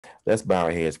Let's bow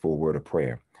our heads for a word of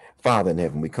prayer. Father in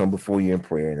heaven, we come before you in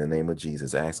prayer in the name of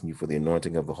Jesus, asking you for the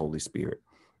anointing of the Holy Spirit.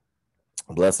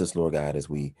 Bless us, Lord God, as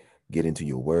we get into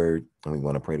your word, and we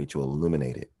want to pray that you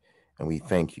illuminate it. And we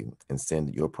thank you and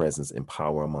send your presence and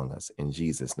power among us. In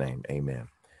Jesus' name, amen.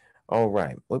 All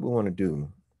right, what we want to do,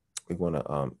 we want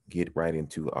to get right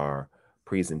into our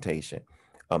presentation.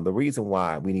 The reason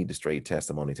why we need the straight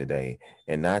testimony today,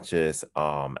 and not just,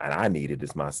 and I need it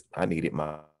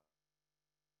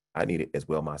as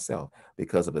well myself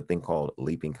because of the thing called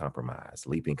leaping compromise.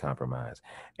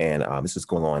 And this is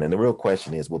going on. And the real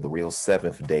question is, will the real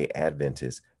Seventh day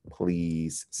Adventists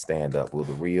please stand up? Will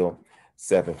the real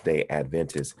Seventh day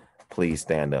Adventists please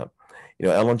stand up? You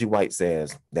know, Ellen G. White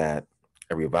says that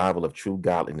a revival of true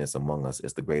godliness among us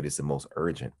is the greatest and most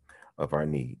urgent of our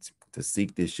needs. To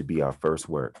seek this should be our first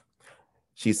work.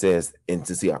 She says, and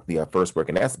to see our first work,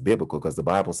 and that's biblical because the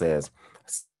Bible says,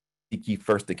 seek ye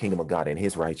first the kingdom of God and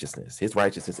his righteousness. His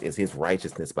righteousness is his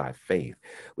righteousness by faith,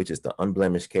 which is the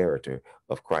unblemished character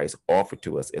of Christ offered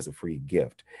to us as a free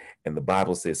gift. And the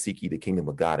Bible says, seek ye the kingdom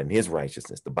of God and his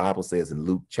righteousness. The Bible says in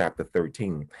Luke chapter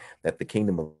 13 that the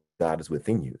kingdom of God is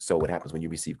within you. So what happens when you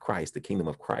receive Christ? The kingdom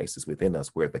of Christ is within us,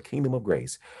 where the kingdom of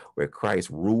grace, where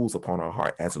Christ rules upon our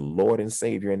heart as Lord and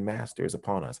Savior and Master is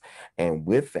upon us. And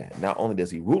with that, not only does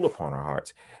he rule upon our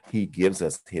hearts, he gives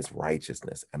us his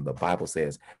righteousness. And the Bible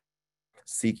says,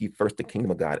 seek ye first the kingdom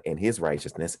of God and his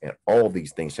righteousness, and all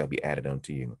these things shall be added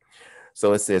unto you.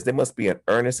 So it says there must be an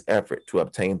earnest effort to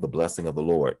obtain the blessing of the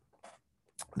Lord,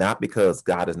 not because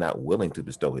God is not willing to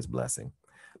bestow his blessing.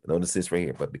 But notice this right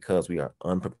here, but because we are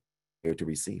unprepared to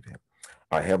receive him.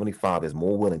 Our Heavenly Father is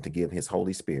more willing to give his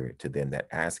Holy Spirit to them that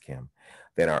ask him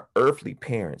than our earthly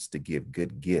parents to give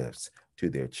good gifts to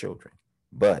their children.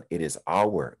 But it is our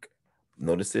work.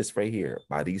 Notice this right here,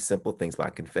 by these simple things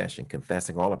like confession,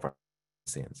 confessing all of our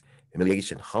sins,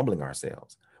 humiliation, humbling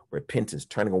ourselves, repentance,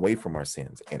 turning away from our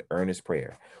sins, and earnest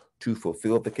prayer to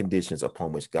fulfill the conditions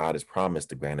upon which God has promised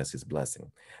to grant us his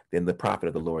blessing. Then the prophet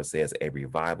of the Lord says, a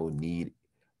revival need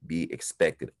be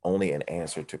expected only an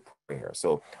answer to prayer.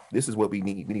 So this is what we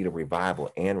need. We need a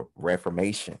revival and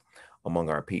reformation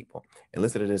among our people. And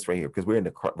listen to this right here, because we're in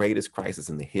the greatest crisis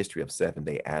in the history of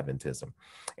Seventh-day Adventism.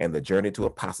 And the journey to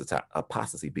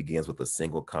apostasy begins with a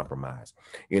single compromise.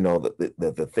 You know,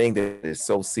 the thing that is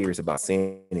so serious about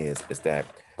sin is that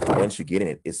once you get in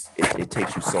it, it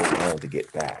takes you so long to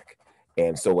get back.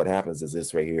 And so what happens is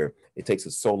this right here, it takes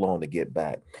us so long to get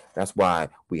back. That's why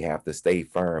we have to stay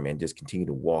firm and just continue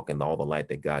to walk in all the light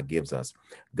that God gives us.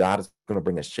 God is going to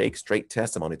bring a straight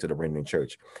testimony to the remnant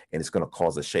church, and it's going to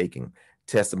cause a shaking.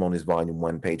 Testimonies, volume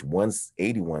 1, page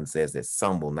 181 says that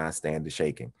some will not stand the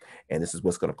shaking. And this is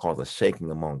what's going to cause a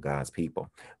shaking among God's people.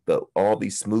 All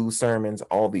these smooth sermons,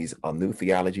 all these new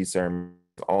theology sermons,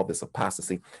 all this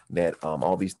apostasy that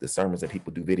all these the sermons that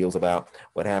people do videos about,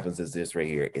 what happens is this right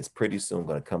here, it's pretty soon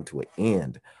going to come to an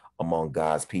end among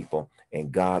God's people,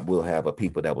 and God will have a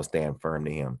people that will stand firm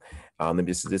to him.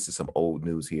 This is some old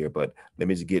news here, but let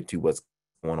me just get to what's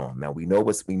going on. Now we know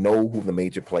who the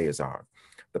major players are: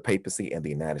 the papacy and the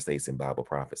United States in Bible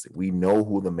prophecy. We know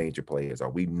who the major players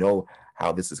are. We know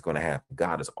how this is going to happen.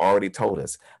 God has already told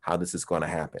us how this is going to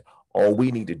happen. All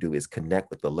we need to do is connect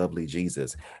with the lovely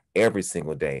Jesus every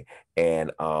single day.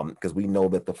 And because we know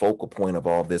that the focal point of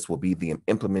all this will be the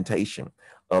implementation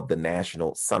of the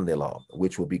national Sunday law,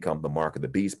 which will become the mark of the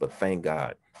beast. But thank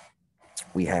God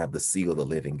we have the seal of the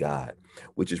living God,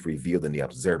 which is revealed in the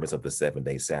observance of the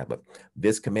 7-day Sabbath.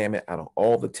 This commandment out of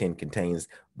all the 10 contains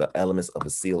the elements of a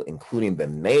seal, including the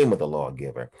name of the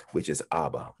lawgiver, which is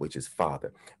Abba, which is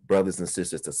Father. Brothers and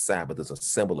sisters, the Sabbath is a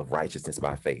symbol of righteousness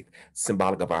by faith,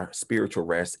 symbolic of our spiritual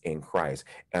rest in Christ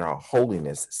and our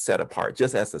holiness set apart.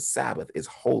 Just as the Sabbath is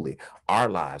holy, our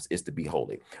lives is to be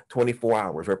holy. 24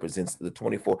 hours represents the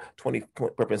 20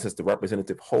 represents the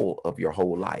representative whole of your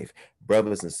whole life.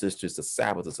 Brothers and sisters, the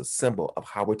Sabbath is a symbol of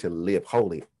how we're to live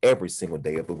holy every single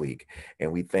day of the week.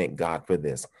 And we thank God for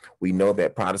this. We know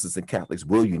that Protestants and Catholics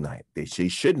will unite. They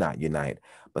should not unite,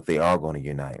 but they are going to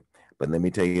unite. But let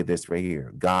me tell you this right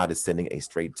here. God is sending a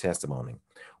straight testimony.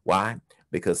 Why?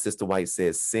 Because Sister White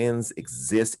says sins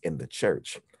exist in the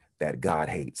church that God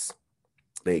hates.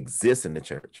 They exist in the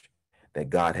church that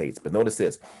God hates. But notice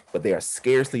this, but they are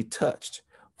scarcely touched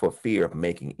for fear of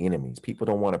making enemies. People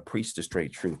don't want to preach the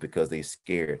straight truth because they're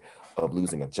scared of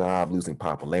losing a job, losing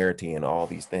popularity, and all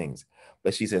these things.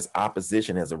 But she says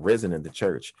opposition has arisen in the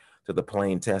church to the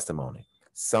plain testimony.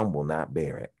 Some will not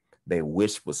bear it. They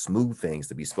wish for smooth things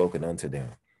to be spoken unto them.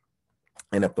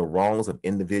 And if the wrongs of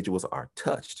individuals are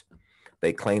touched,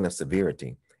 they claim of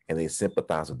severity and they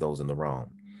sympathize with those in the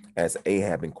wrong. As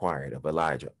Ahab inquired of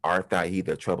Elijah, art thou he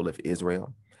that troubleth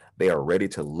Israel? They are ready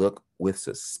to look with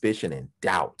suspicion and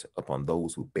doubt upon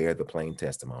those who bear the plain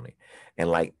testimony, and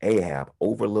like Ahab,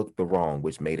 overlook the wrong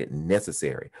which made it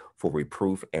necessary for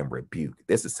reproof and rebuke.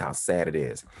 This is how sad it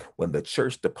is. When the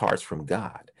church departs from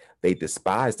God, they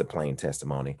despise the plain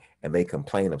testimony and they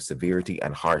complain of severity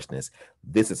and harshness.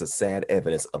 This is a sad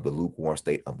evidence of the lukewarm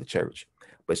state of the church.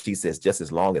 But she says, just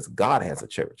as long as God has a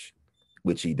church,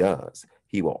 which he does,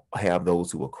 he will have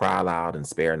those who will cry loud and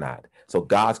spare not. So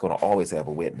God's going to always have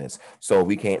a witness. So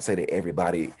we can't say that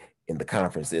everybody in the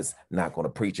conference is not going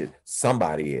to preach it.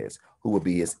 Somebody is, who will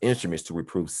be his instruments to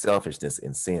reprove selfishness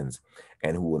and sins,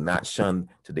 and who will not shun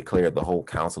to declare the whole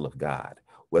counsel of God,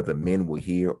 whether men will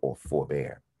hear or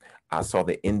forbear. I saw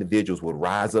that individuals would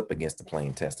rise up against the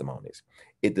plain testimonies.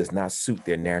 It does not suit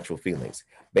their natural feelings.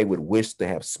 They would wish to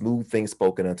have smooth things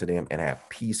spoken unto them and have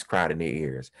peace cried in their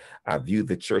ears. I view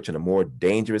the church in a more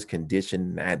dangerous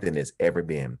condition now than it's ever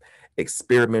been.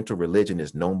 Experimental religion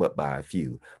is known but by a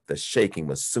few. The shaking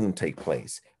must soon take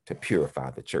place to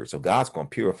purify the church. So God's going to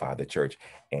purify the church.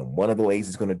 And one of the ways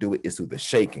he's going to do it is through the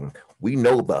shaking. We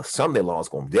know the Sunday law is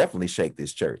going to definitely shake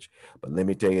this church. But let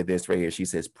me tell you this right here. She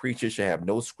says, preachers should have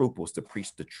no scruples to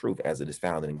preach the truth as it is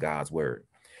found in God's word.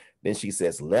 Then she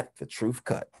says, let the truth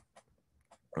cut.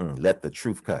 Let the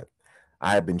truth cut.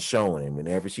 I have been shown, and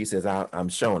whenever she says I'm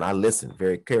shown, I listen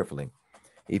very carefully.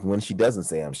 Even when she doesn't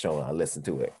say I'm shown, I listen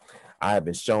to it. I have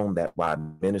been shown that why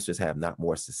ministers have not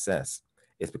more success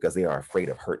is because they are afraid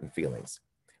of hurting feelings.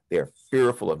 They are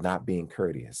fearful of not being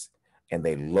courteous, and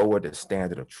they lower the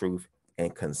standard of truth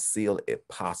and conceal, if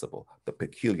possible, the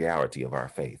peculiarity of our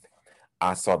faith.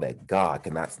 I saw that God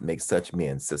cannot make such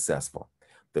men successful.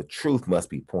 The truth must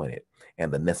be pointed and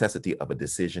the necessity of a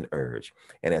decision urged.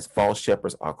 And as false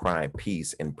shepherds are crying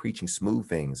peace and preaching smooth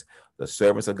things, the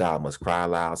servants of God must cry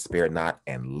loud, spare not,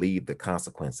 and leave the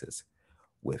consequences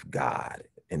with God.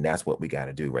 And that's what we got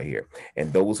to do right here.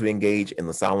 And those who engage in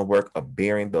the solemn work of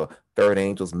bearing the third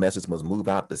angel's message must move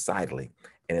out decidedly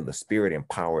and in the spirit and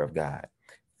power of God.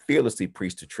 Fearlessly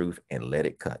preach the truth and let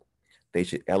it cut. They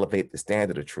should elevate the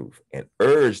standard of truth and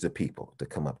urge the people to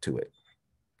come up to it.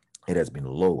 It has been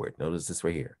lowered, notice this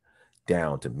right here,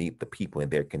 down to meet the people in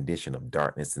their condition of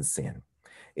darkness and sin.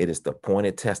 It is the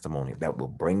pointed testimony that will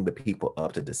bring the people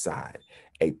up to decide.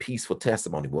 A peaceful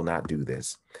testimony will not do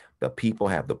this. The people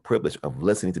have the privilege of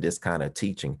listening to this kind of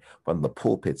teaching from the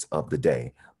pulpits of the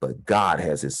day, but God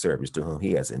has his servants to whom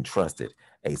he has entrusted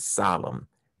a solemn,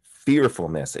 fearful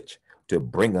message to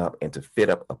bring up and to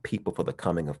fit up a people for the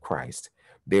coming of Christ.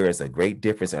 There is a great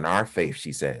difference in our faith,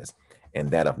 she says, and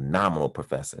that of nominal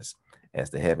professors, as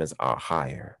the heavens are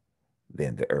higher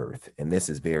than the earth. And this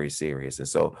is very serious. And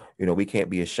so, we can't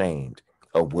be ashamed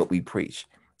of what we preach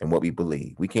and what we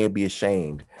believe. We can't be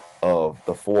ashamed of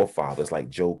the forefathers like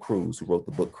Joe Cruz, who wrote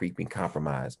the book Creeping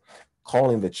Compromise,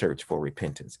 calling the church for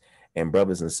repentance. And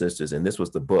brothers and sisters, and this was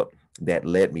the book that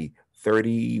led me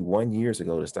 31 years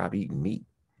ago to stop eating meat.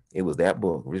 It was that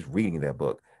book, just reading that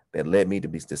book, that led me to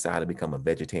decide to become a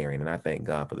vegetarian. And I thank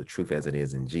God for the truth as it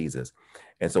is in Jesus.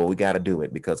 And so we got to do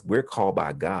it because we're called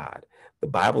by God. The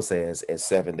Bible says as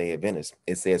Seventh-day Adventists,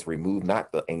 it says, remove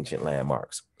not the ancient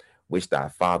landmarks, which thy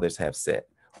fathers have set.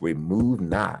 Remove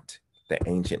not the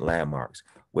ancient landmarks,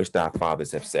 which thy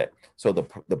fathers have set. So the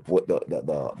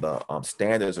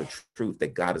standards of truth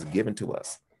that God has given to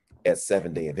us as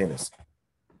Seventh-day Adventists,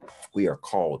 we are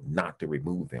called not to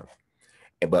remove them.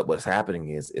 But what's happening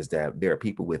is that there are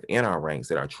people within our ranks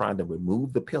that are trying to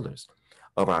remove the pillars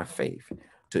of our faith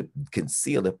to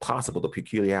conceal, if possible, the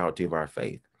peculiarity of our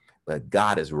faith. But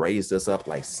God has raised us up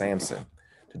like Samson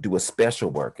to do a special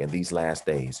work in these last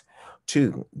days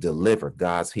to deliver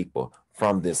God's people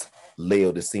from this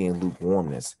Laodicean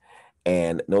lukewarmness.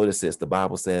 And notice this, the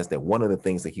Bible says that one of the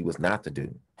things that he was not to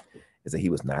do is that he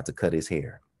was not to cut his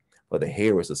hair. For the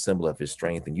hair is a symbol of his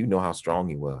strength, and you know how strong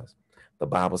he was. The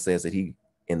Bible says that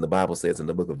in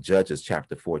the book of Judges,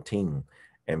 chapter 14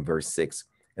 and verse 6,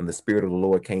 and the Spirit of the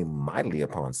Lord came mightily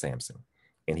upon Samson,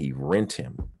 and he rent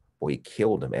him, or he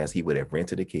killed him as he would have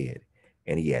rented a kid,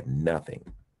 and he had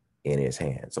nothing in his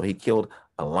hand. So he killed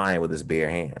a lion with his bare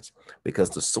hands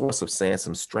because the source of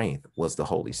Samson's strength was the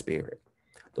Holy Spirit.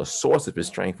 The source of his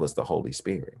strength was the Holy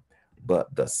Spirit,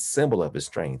 but the symbol of his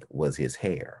strength was his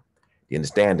hair. You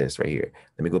understand this right here?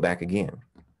 Let me go back again.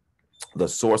 The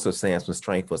source of Samson's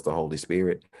strength was the Holy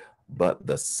Spirit, but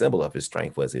the symbol of his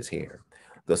strength was his hair.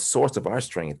 The source of our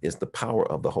strength is the power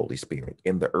of the Holy Spirit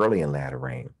in the early and latter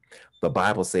rain. The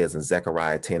Bible says in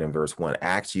Zechariah 10 and verse 1,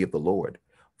 ask ye of the Lord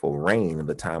for rain in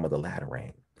the time of the latter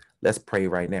rain. Let's pray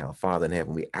right now. Father in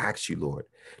heaven, we ask you, Lord,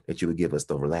 that you would give us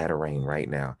the latter rain right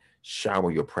now.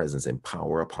 Shower your presence and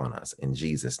power upon us in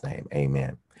Jesus' name.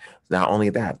 Amen. Not only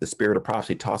that, the spirit of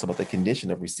prophecy talks about the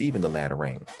condition of receiving the latter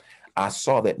rain. I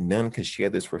saw that none could share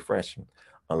this refreshing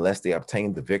unless they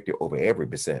obtained the victory over every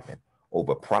besetment,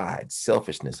 over pride,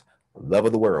 selfishness, love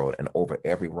of the world, and over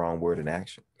every wrong word and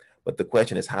action. But the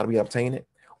question is, how do we obtain it?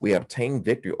 We obtain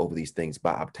victory over these things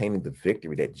by obtaining the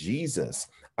victory that Jesus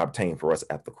obtained for us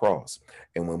at the cross.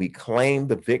 And when we claim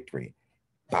the victory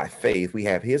by faith, we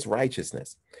have his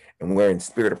righteousness. And where in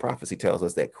spirit of prophecy tells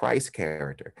us that Christ's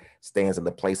character stands in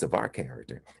the place of our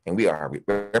character. And we are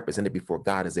represented before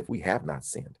God as if we have not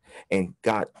sinned. And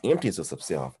God empties us of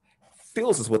self,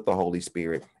 fills us with the Holy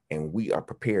Spirit, and we are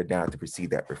prepared now to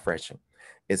receive that refreshing.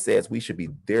 It says we should be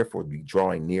therefore be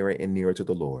drawing nearer and nearer to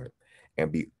the Lord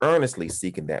and be earnestly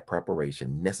seeking that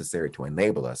preparation necessary to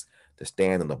enable us to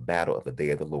stand in the battle of the day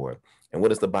of the Lord. And what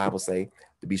does the Bible say?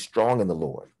 To be strong in the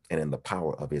Lord and in the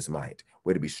power of his might.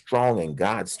 We're to be strong in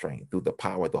God's strength through the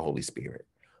power of the Holy Spirit.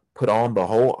 Put on the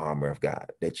whole armor of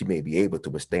God that you may be able to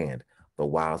withstand the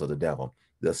wiles of the devil.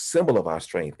 The symbol of our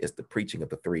strength is the preaching of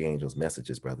the three angels'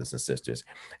 messages, brothers and sisters.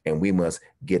 And we must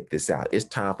get this out. It's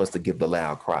time for us to give the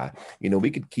loud cry. You know,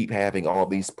 we could keep having all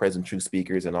these present truth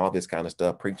speakers and all this kind of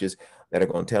stuff, preachers that are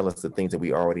going to tell us the things that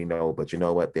we already know. But you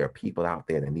know what? There are people out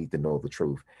there that need to know the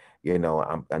truth. You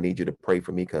know, I need you to pray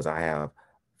for me because I have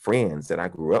friends that I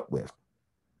grew up with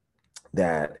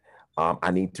that I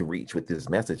need to reach with this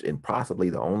message. And possibly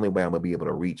the only way I'm going to be able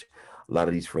to reach a lot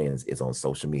of these friends is on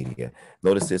social media.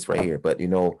 Notice this right here. But, you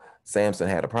know, Samson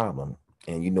had a problem.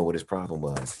 And you know what his problem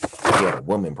was? He had a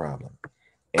woman problem.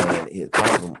 And his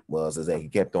problem was is that he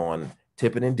kept on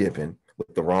tipping and dipping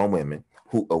with the wrong women,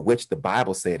 who of which the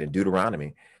Bible said in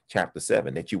Deuteronomy chapter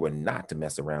 7 that you were not to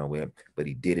mess around with, but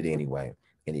he did it anyway.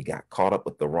 And he got caught up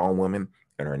with the wrong woman,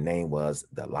 and her name was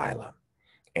Delilah.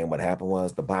 And what happened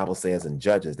was the Bible says in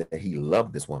Judges that he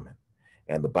loved this woman.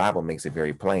 And the Bible makes it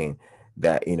very plain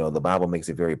that, you know, the Bible makes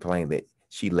it very plain that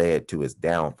she led to his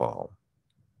downfall.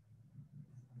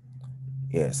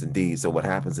 Yes, indeed. So what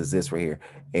happens is this right here.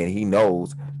 And he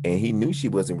knows, and he knew she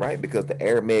wasn't right because the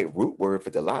Aramaic root word for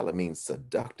Delilah means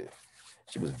seductive.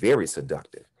 She was very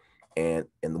seductive. And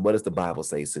what does the Bible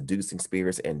say? Seducing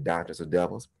spirits and doctors of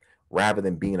devils. Rather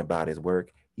than being about his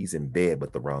work, he's in bed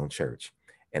with the wrong church.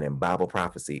 And in Bible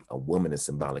prophecy, a woman is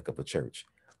symbolic of the church.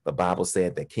 The Bible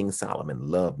said that King Solomon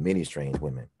loved many strange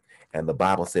women. And the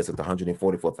Bible says that the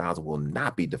 144,000 will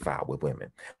not be defiled with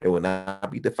women. They will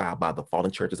not be defiled by the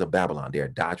fallen churches of Babylon, their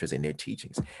doctrines and their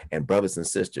teachings. And brothers and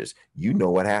sisters, you know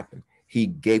what happened. He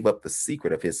gave up the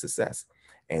secret of his success.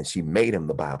 And she made him,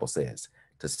 the Bible says,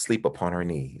 to sleep upon her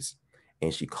knees.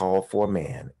 And she called for a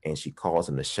man, and she caused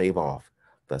him to shave off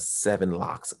the 7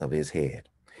 locks of his head.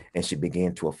 And she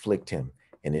began to afflict him,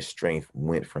 and his strength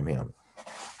went from him.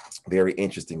 Very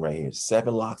interesting right here.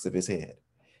 7 locks of his head.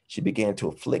 She began to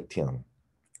afflict him.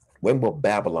 When will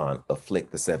Babylon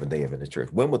afflict the Seventh-day Adventist Church?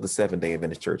 When will the Seventh-day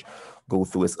Adventist Church go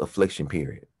through its affliction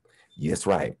period? Yes,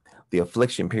 right. The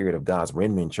affliction period of God's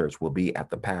remnant church will be at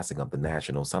the passing of the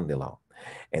national Sunday law.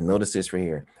 And notice this right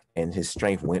here. And his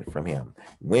strength went from him.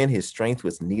 When his strength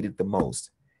was needed the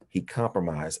most, he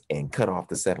compromised and cut off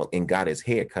the 7 and got his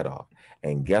head cut off.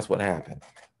 And guess what happened?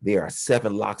 There are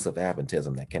 7 locks of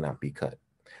Adventism that cannot be cut.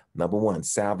 Number 1,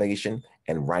 salvation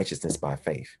and righteousness by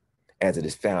faith, as it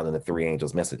is found in the 3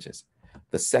 angels' messages.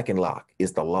 The second lock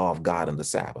is the law of God and the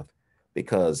Sabbath,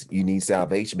 because you need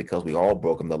salvation because we all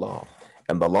broken the law.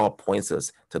 And the law points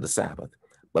us to the Sabbath.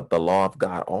 But the law of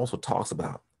God also talks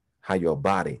about how your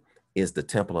body is the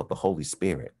temple of the Holy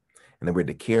Spirit, and then we're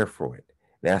to care for it.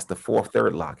 That's the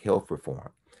third lock, health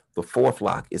reform. The 4th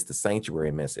lock is the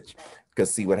sanctuary message.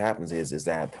 Because see, what happens is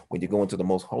that when you go into the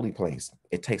most holy place,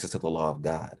 it takes us to the law of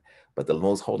God. But the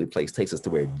most holy place takes us to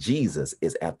where Jesus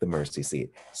is at the mercy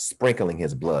seat, sprinkling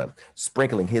his blood,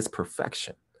 sprinkling his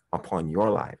perfection upon your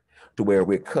life, to where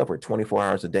we're covered 24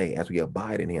 hours a day as we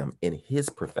abide in him in his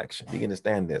perfection. Do you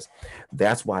understand this?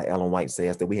 That's why Ellen White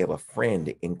says that we have a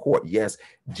friend in court. Yes,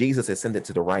 Jesus ascended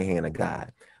to the right hand of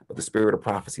God. But the spirit of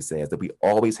prophecy says that we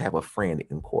always have a friend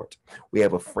in court. We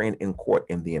have a friend in court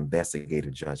in the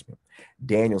investigative judgment.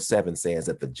 Daniel 7 says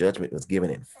that the judgment was given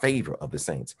in favor of the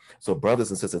saints. So brothers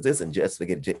and sisters, this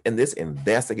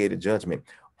investigative judgment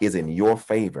is in your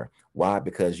favor. Why?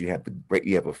 Because you have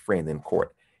a friend in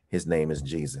court. His name is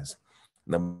Jesus.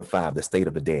 Number 5, the state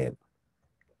of the dead.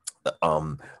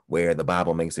 Where the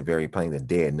Bible makes it very plain that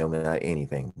dead know not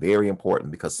anything. Very important,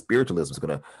 because spiritualism is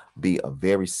going to be a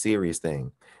very serious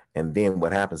thing. And then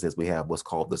what happens is we have what's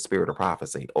called the spirit of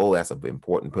prophecy. Oh, that's an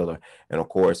important pillar. And of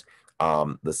course,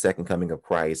 the second coming of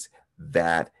Christ,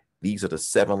 that these are the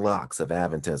 7 locks of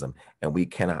Adventism, and we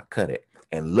cannot cut it.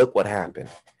 And look what happened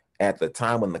At the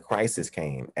time when the crisis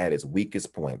came, at its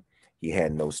weakest point, he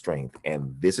had no strength.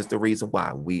 And this is the reason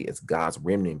why we, as God's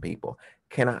remnant people,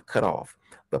 cannot cut off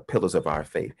the pillars of our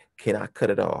faith, cannot cut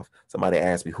it off. Somebody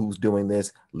asked me, who's doing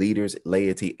this? Leaders,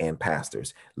 laity, and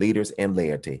pastors. Leaders and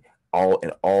laity, all in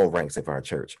all ranks of our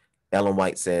church. Ellen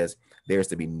White says there's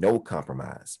to be no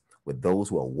compromise with those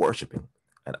who are worshiping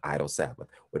an idol Sabbath.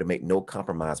 We're to make no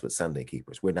compromise with Sunday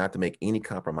keepers. We're not to make any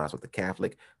compromise with the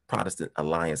Catholic Protestant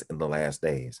alliance in the last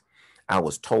days. I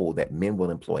was told that men will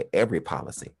employ every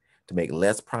policy to make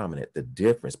less prominent the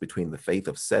difference between the faith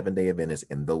of Seventh-day Adventists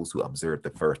and those who observe the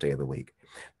first day of the week.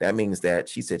 That means that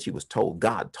she said she was told,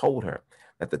 God told her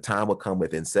that the time would come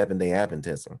within Seventh-day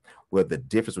Adventism where the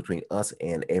difference between us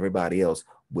and everybody else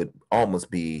would almost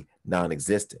be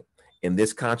non-existent. In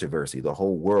this controversy, the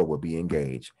whole world will be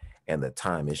engaged, and the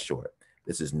time is short.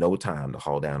 This is no time to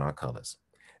haul down our colors.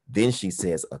 Then she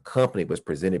says, a company was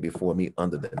presented before me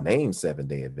under the name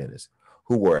Seventh-day Adventists,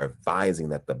 who were advising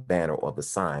that the banner or the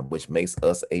sign, which makes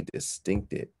us a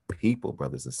distinctive people,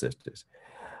 brothers and sisters.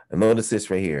 And notice this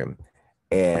right here,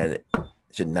 and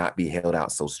should not be held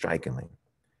out so strikingly.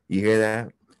 You hear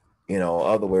that? In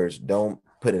other words, don't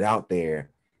put it out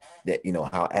there that,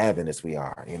 how Adventists we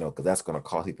are, because that's going to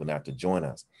cause people not to join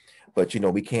us. But,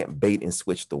 we can't bait and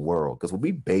switch the world, because when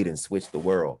we bait and switch the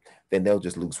world, then they'll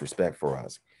just lose respect for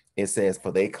us. It says,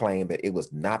 for they claim that it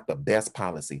was not the best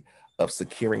policy of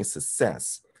securing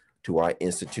success to our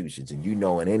institutions. And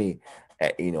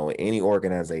in any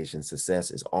organization,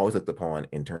 success is always looked upon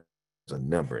in terms of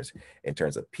numbers, in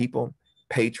terms of people,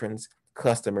 patrons,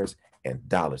 customers, and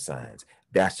dollar signs.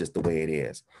 That's just the way it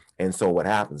is. And so what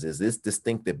happens is this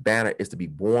distinctive banner is to be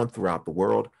borne throughout the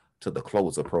world to the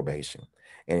close of probation.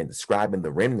 And in describing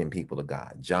the remnant people of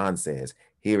God, John says,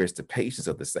 here is the patience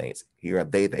of the saints. Here are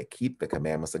they that keep the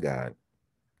commandments of God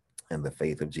and the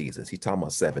faith of Jesus. He's talking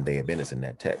about Seventh-day Adventists in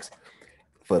that text.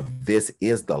 For this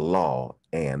is the law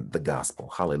and the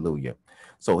gospel. Hallelujah.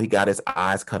 So he got his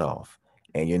eyes cut off.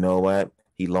 And you know what?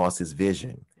 He lost his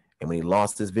vision. And when he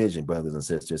lost his vision, brothers and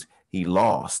sisters, he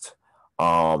lost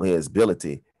his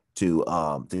ability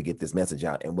to get this message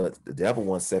out. And what the devil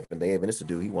wants Seventh-day Adventists to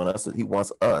do, he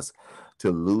wants us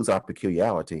to lose our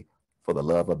peculiarity for the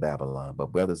love of Babylon.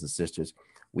 But brothers and sisters,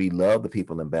 we love the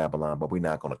people in Babylon, but we're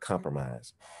not going to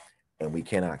compromise. And we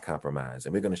cannot compromise.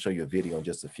 And we're going to show you a video in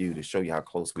just a few to show you how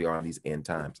close we are in these end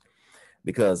times.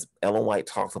 Because Ellen White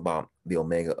talks about the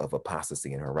omega of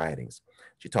apostasy in her writings.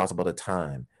 She talks about a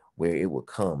time where it will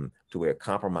come to where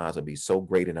compromise will be so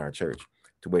great in our church,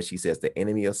 to where she says the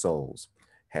enemy of souls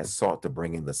has sought to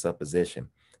bring in the supposition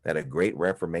that a great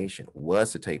reformation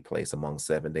was to take place among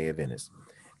Seventh-day Adventists.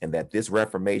 And that this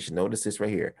reformation, notice this right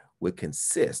here, would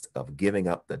consist of giving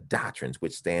up the doctrines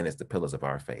which stand as the pillars of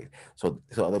our faith. So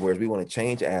in other words, we want to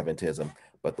change Adventism,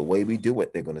 but the way we do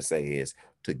it, they're going to say, is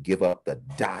to give up the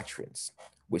doctrines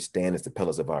which stand as the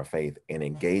pillars of our faith and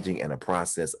engaging in a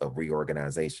process of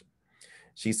reorganization.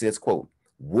 She says, quote,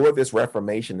 were this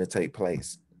reformation to take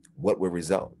place, what would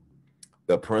result?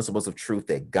 The principles of truth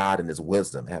that God in his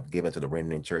wisdom have given to the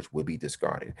remnant church would be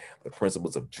discarded. The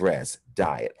principles of dress,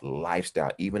 diet,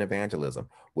 lifestyle, even evangelism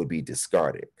would be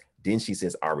discarded. Then she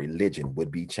says our religion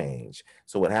would be changed.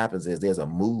 So what happens is there's a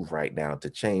move right now to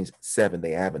change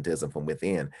Seventh-day Adventism from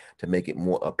within to make it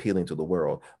more appealing to the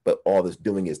world. But all it's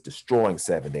doing is destroying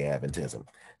Seventh-day Adventism.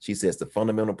 She says the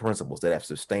fundamental principles that have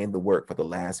sustained the work for the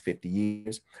last 50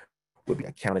 years would be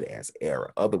accounted as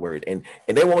error. Other words, and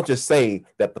they won't just say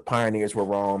that the pioneers were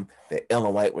wrong, that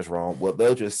Ellen White was wrong. What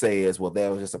they'll just say is, well,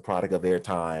 that was just a product of their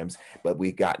times, but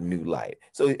we got new light.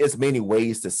 So it's many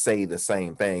ways to say the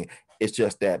same thing. It's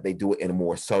just that they do it in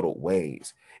more subtle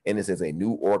ways. And it says a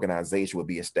new organization will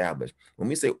be established. When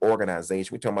we say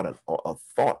organization, we're talking about a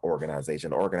thought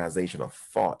organization, an organization of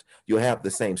thought. You'll have the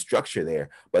same structure there,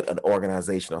 but an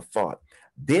organization of thought.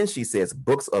 Then she says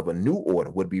books of a new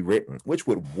order would be written, which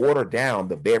would water down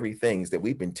the very things that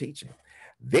we've been teaching.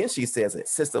 Then she says a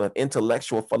system of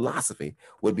intellectual philosophy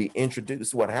would be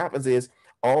introduced. What happens is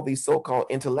all these so-called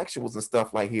intellectuals and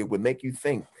stuff like here would make you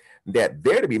think that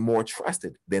they're to be more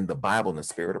trusted than the Bible and the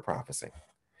spirit of prophecy.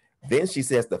 Then she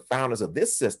says the founders of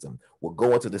this system will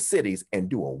go into the cities and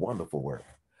do a wonderful work.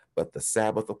 But the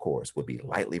Sabbath, of course, would be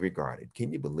lightly regarded.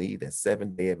 Can you believe that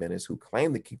Seventh-day Adventists who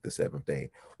claim to keep the seventh day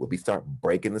will be start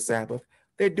breaking the Sabbath?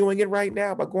 They're doing it right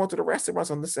now by going to the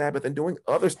restaurants on the Sabbath and doing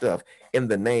other stuff in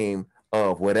the name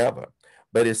of whatever.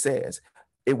 But it says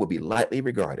it will be lightly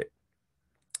regarded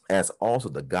as also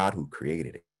the God who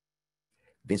created it.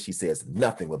 Then she says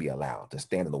nothing will be allowed to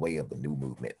stand in the way of the new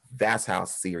movement. That's how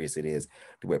serious it is,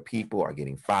 to where people are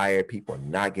getting fired, people are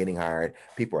not getting hired,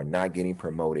 people are not getting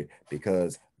promoted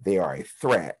because they are a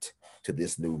threat to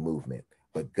this new movement.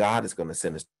 But God is going to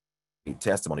send us a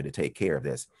testimony to take care of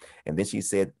this. And then she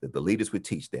said that the leaders would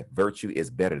teach that virtue is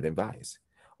better than vice.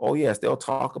 Oh, yes, they'll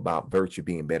talk about virtue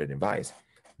being better than vice,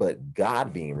 but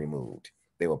God being removed,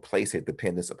 they will place their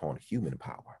dependence upon human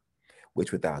power,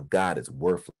 which without God is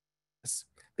worthless.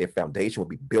 Their foundation will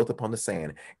be built upon the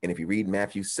sand. And if you read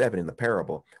Matthew 7 in the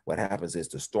parable, what happens is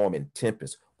the storm and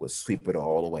tempest will sweep it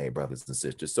all away, brothers and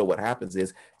sisters. So what happens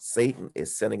is Satan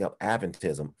is setting up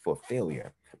Adventism for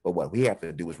failure. But what we have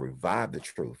to do is revive the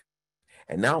truth.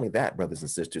 And not only that, brothers and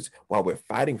sisters, while we're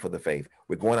fighting for the faith,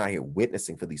 we're going out here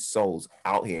witnessing for these souls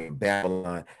out here in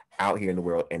Babylon, out here in the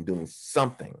world, and doing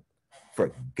something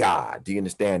for God. Do you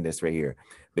understand this right here?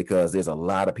 Because there's a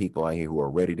lot of people out here who are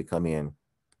ready to come in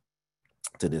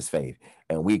to this faith.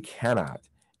 And we cannot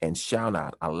and shall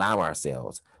not allow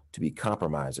ourselves to be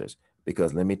compromisers.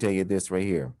 Because let me tell you this right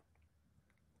here.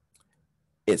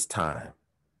 It's time.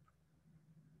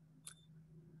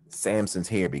 Samson's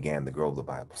hair began to grow, the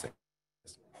Bible says,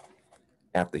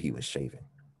 after he was shaven.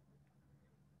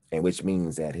 And which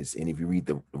means that and if you read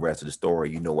the rest of the story,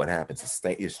 you know what happens.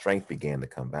 His strength began to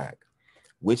come back,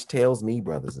 which tells me,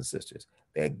 brothers and sisters,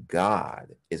 that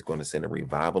God is going to send a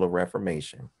revival of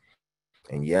reformation.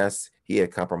 And yes, he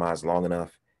had compromised long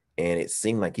enough, and it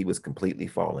seemed like he was completely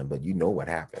fallen. But you know what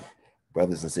happened,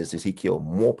 brothers and sisters. He killed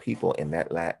more people in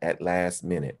that at last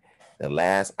minute, the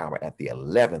last hour, at the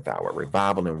 11th hour,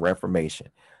 revival and reformation,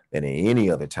 than in any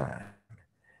other time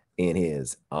in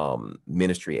his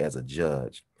ministry as a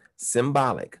judge,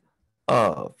 symbolic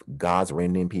of God's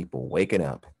remnant people waking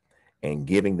up and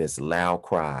giving this loud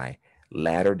cry,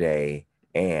 latter day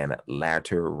and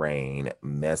latter rain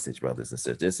message, brothers and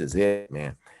sisters. This is it,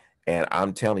 man. And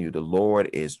I'm telling you, the Lord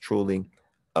is truly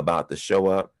about to show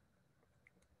up,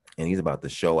 and he's about to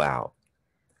show out,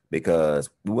 because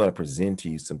we want to present to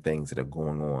you some things that are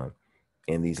going on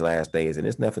in these last days. And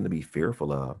there's nothing to be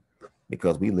fearful of,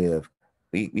 because we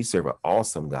serve an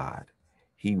awesome God.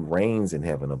 He reigns in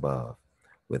heaven above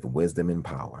with wisdom and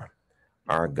power.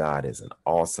 Our God is an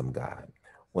awesome God.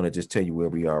 I want to just tell you where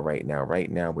we are right now. Right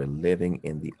now, we're living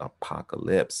in the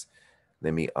apocalypse.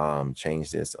 Let me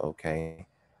change this. Okay.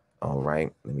 All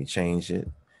right. Let me change it.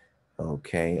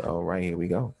 Okay. All right. Here we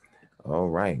go. All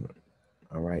right.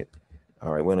 All right.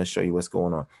 All right. We're going to show you what's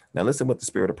going on. Now, listen what the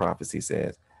spirit of prophecy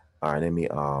says. All right. Let me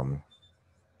got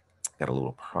a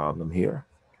little problem here.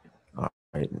 All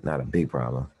right. Not a big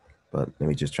problem, but let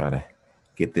me just try to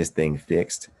get this thing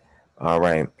fixed. All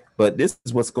right. But this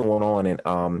is what's going on.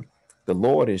 And the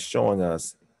Lord is showing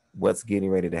us what's getting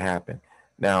ready to happen.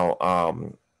 Now,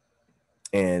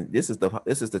 and this is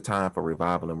the time for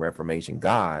revival and reformation.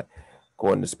 God,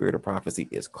 according to the spirit of prophecy,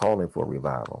 is calling for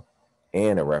revival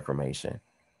and a reformation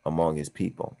among his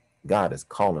people. God is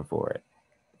calling for it.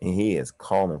 And he is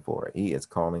calling for it. He is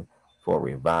calling for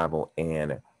revival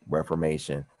and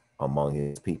reformation among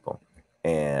his people.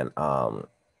 And hold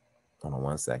on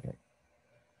one second.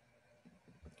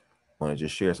 I want to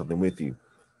just share something with you.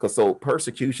 Because so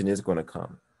persecution is going to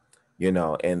come, you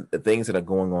know, and the things that are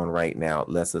going on right now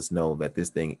lets us know that this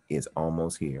thing is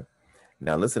almost here.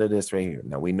 Now listen to this right here.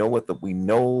 Now we know what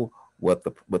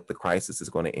the crisis is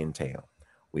going to entail.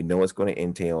 We know it's going to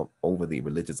entail over the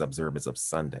religious observance of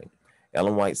Sunday.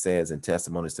 Ellen White says in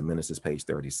Testimonies to Ministers, page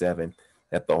 37,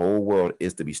 that the whole world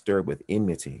is to be stirred with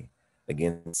enmity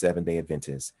against Seventh-day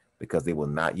Adventists, because they will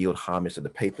not yield homage to the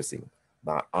papacy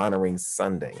by honoring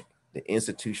Sunday, the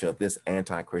institution of this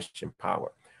anti-Christian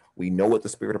power. We know what the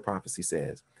spirit of prophecy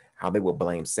says, how they will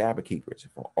blame Sabbath keepers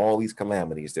for all these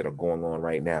calamities that are going on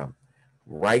right now.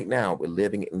 Right now, we're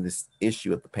living in this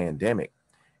issue of the pandemic.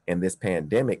 And this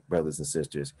pandemic, brothers and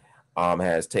sisters,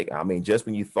 has taken, I mean, just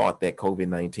when you thought that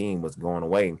COVID-19 was going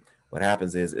away, what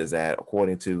happens is that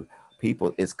according to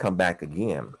people, it's come back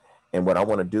again. And what I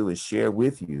want to do is share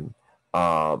with you,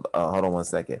 hold on one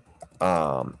second.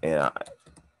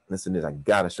 Listen to this, I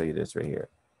got to show you this right here.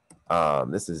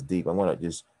 This is deep. I want to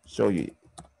just show you.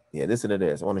 Yeah, listen to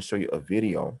this. I want to show you a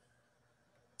video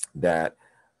that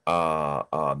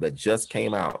that just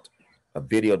came out. A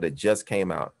video that just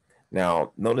came out.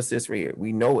 Now, notice this right here.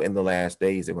 We know in the last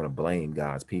days they're going to blame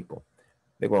God's people.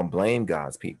 They're going to blame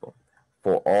God's people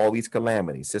for all these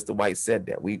calamities. Sister White said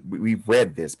that. We've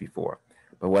read this before.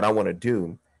 But what I want to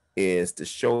do is to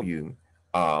show you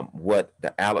what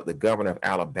the governor of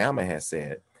Alabama has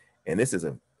said. And this is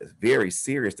a very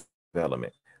serious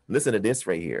development. Listen to this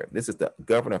right here. This is the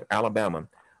governor of Alabama,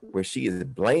 where she is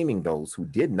blaming those who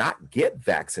did not get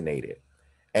vaccinated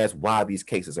as why these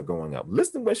cases are going up.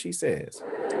 Listen to what she says.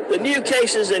 The new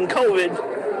cases in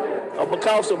COVID are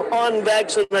because of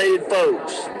unvaccinated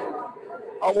folks.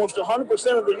 Almost 100%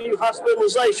 of the new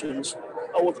hospitalizations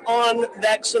are with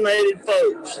unvaccinated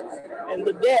folks. And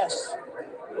the deaths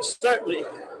are certainly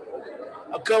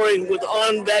occurring with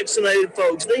unvaccinated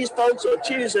folks. These folks are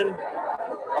choosing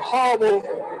a horrible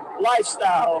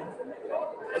lifestyle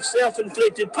of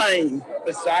self-inflicted pain.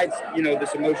 Besides,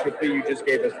 this emotional plea you just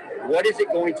gave us, what is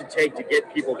it going to take to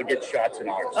get people to get shots in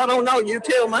arms? I don't know. You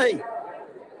tell me.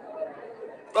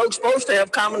 Folks supposed to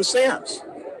have common sense.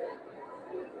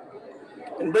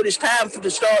 But it's time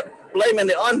to start blaming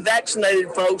the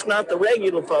unvaccinated folks, not the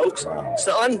regular folks. It's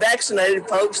the unvaccinated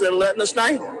folks that are letting us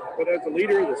down. But as a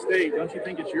leader of the state, don't you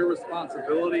think it's your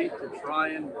responsibility to try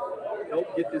and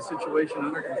help get this situation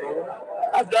under control?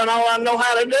 I've done all I know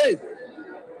how to do.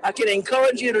 I can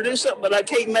encourage you to do something, but I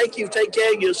can't make you take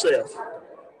care of yourself.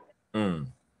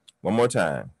 One more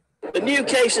time. The new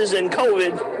cases in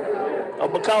COVID are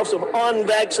because of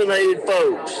unvaccinated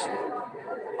folks.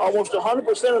 Almost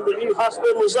 100% of the new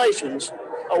hospitalizations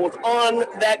are with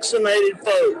unvaccinated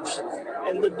folks.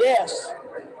 And the deaths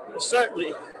are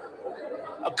certainly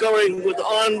occurring with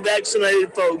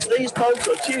unvaccinated folks. These folks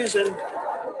are choosing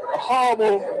a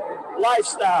horrible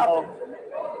lifestyle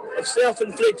of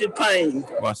self-inflicted pain.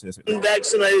 Watch this.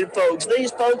 Unvaccinated folks. These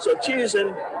folks are choosing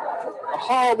a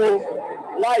horrible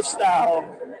lifestyle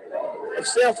of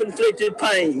self-inflicted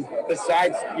pain.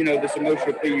 Besides, this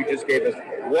emotional plea you just gave us,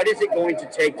 what is it going to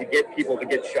take to get people to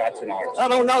get shots in arms? I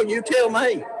don't know. You tell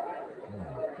me.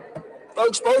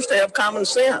 Folks supposed to have common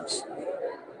sense.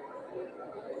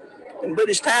 But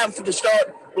it's time to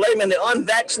start blaming the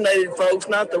unvaccinated folks,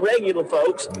 not the regular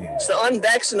folks. It's the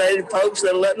unvaccinated folks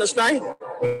that are letting us down.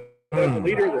 As a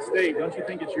leader of the state, don't you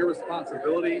think it's your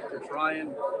responsibility to try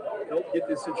and help get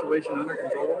this situation under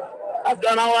control? I've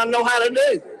done all I know how to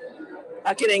do.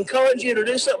 I can encourage you to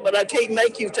do something, but I can't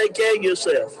make you take care of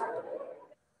yourself.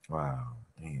 Wow.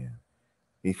 Yeah.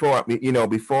 Before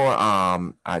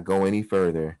I go any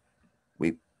further,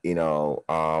 maybe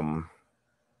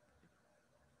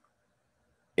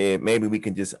we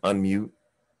can just unmute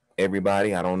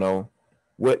everybody. I don't know.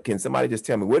 What can somebody just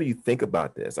tell me? What do you think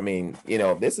about this? I mean,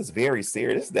 this is very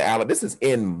serious. This is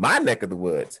in my neck of the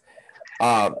woods.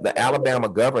 The Alabama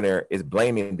governor is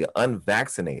blaming the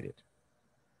unvaccinated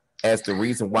as the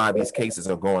reason why these cases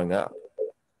are going up.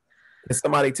 Can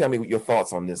somebody tell me your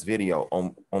thoughts on this video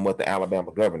on what the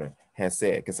Alabama governor has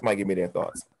said? Can somebody give me their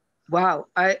thoughts? Wow,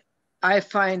 I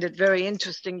find it very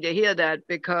interesting to hear that,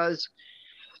 because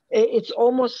it's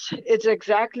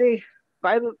exactly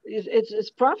Bible.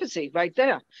 It's prophecy right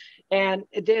there, and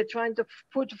they're trying to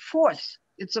put force.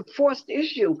 It's a forced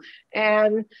issue,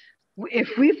 and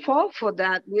if we fall for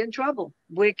that, we're in trouble.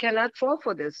 We cannot fall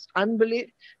for this.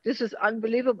 This is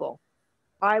unbelievable.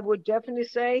 I would definitely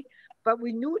say, but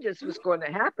we knew this was going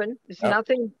to happen. It's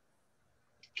nothing.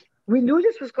 We knew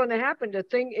this was going to happen. The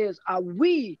thing is, are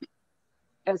we,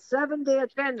 as Seventh-day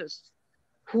Adventists,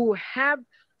 who have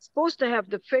supposed to have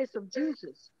the face of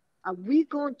Jesus, are we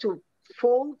going to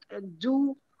fold and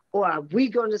do, or are we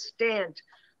going to stand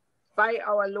by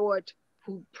our Lord,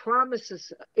 who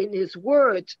promises in his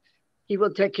word he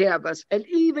will take care of us? And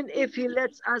even if he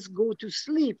lets us go to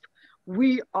sleep,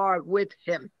 we are with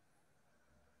him.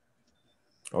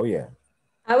 Oh yeah.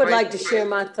 I would like to share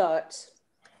my thoughts.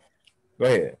 Go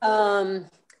ahead.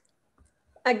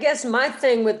 I guess my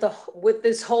thing with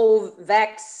this whole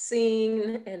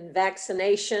vaccine and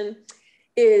vaccination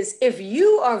is, if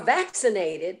you are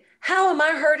vaccinated, how am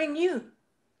I hurting you?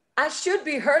 I should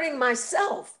be hurting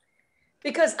myself,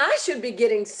 because I should be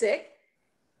getting sick.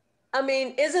 I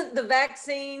mean, isn't the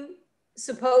vaccine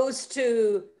supposed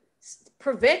to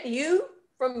prevent you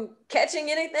from catching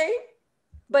anything?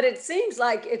 But it seems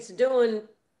like it's doing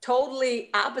totally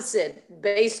opposite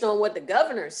based on what the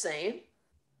governor's saying.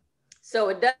 So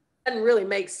it doesn't really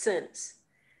make sense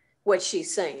what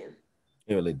she's saying.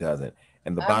 It really doesn't.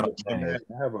 And the bottom line is,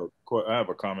 I have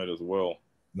a comment as well.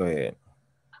 go ahead.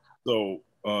 So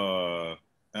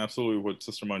absolutely what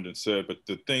Sister Munjan said, but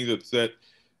the thing that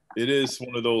it is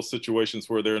one of those situations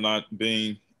where they're not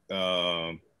being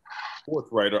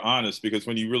forthright or honest, because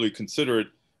when you really consider it,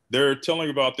 they're telling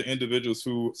about the individuals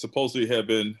who supposedly have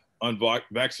been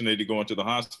unvaccinated going to the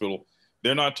hospital.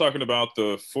 They're not talking about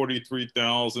the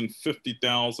 43,000,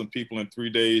 50,000 people in 3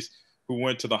 days who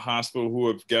went to the hospital who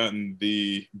have gotten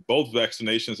both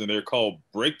vaccinations, and they're called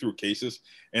breakthrough cases.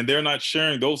 And they're not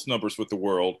sharing those numbers with the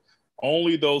world.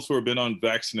 Only those who have been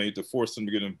unvaccinated to force them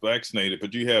to get vaccinated.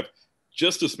 But you have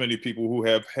just as many people who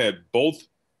have had both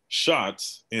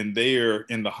shots and they're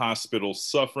in the hospital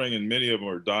suffering, and many of them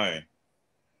are dying.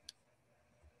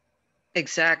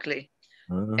 Exactly.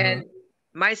 And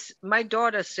my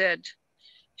daughter said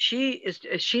she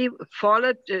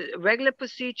followed the regular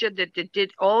procedure that they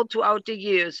did all throughout the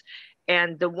years,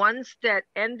 And the ones that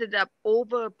ended up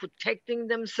over protecting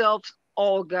themselves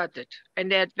all got it.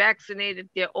 And that vaccinated,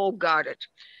 they all got it.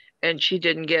 And she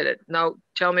didn't get it. Now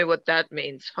tell me what that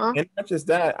means, huh? And not just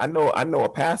that, I know a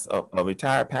pastor, a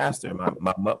retired pastor.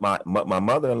 My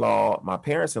mother-in-law, my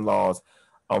parents-in-law's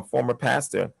former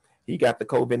pastor. He got the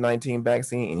COVID-19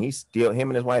 vaccine, and he still, him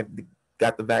and his wife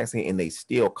got the vaccine, and they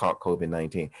still caught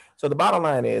COVID-19. So the bottom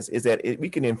line is that we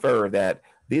can infer that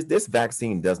this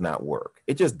vaccine does not work.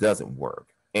 It just doesn't work.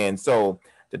 And so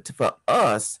for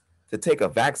us to take a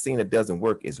vaccine that doesn't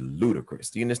work is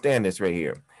ludicrous. Do you understand this right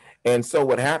here? And so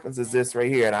what happens is this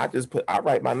right here, and I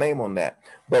write my name on that.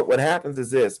 But what happens is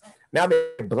this: now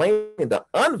they're blaming the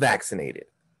unvaccinated,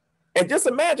 and just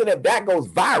imagine if that goes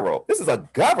viral. This is a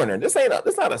governor. This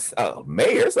not a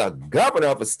mayor. It's a governor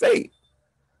of a state.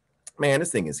 Man,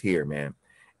 this thing is here, man.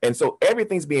 And so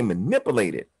everything's being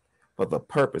manipulated for the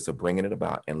purpose of bringing it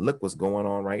about. And look what's going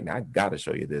on right now. I got to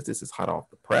show you this. This is hot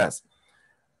off the press.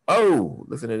 Oh,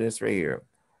 listen to this right here.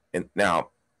 And now,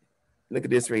 look at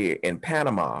this right here. In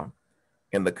Panama,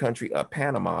 in the country of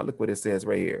Panama, look what it says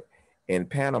right here. In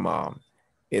Panama,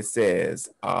 it says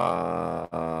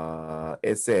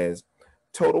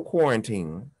total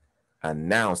quarantine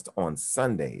announced on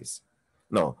Sundays.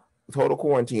 No, total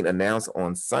quarantine announced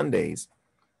on Sundays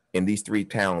in these three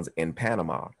towns in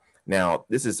Panama. Now,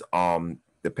 this is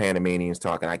the Panamanians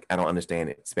talking. I don't understand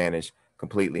it, Spanish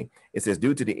completely. It says,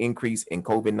 due to the increase in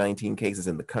COVID-19 cases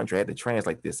in the country, I had to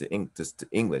translate this to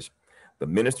English. The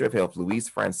Minister of Health, Luis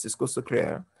Francisco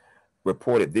Sucre,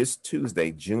 reported this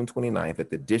Tuesday, June 29th,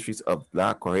 that the districts of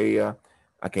La Correa,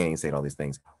 I can't even say all these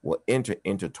things, will enter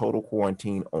into total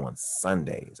quarantine on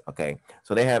Sundays. Okay,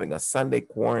 so they're having a Sunday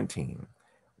quarantine.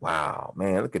 Wow,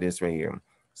 man, look at this right here.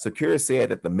 Secure said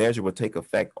that the measure will take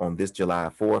effect on this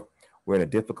July 4th. We're in a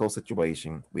difficult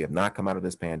situation. We have not come out of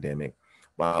this pandemic,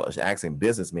 while asking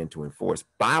businessmen to enforce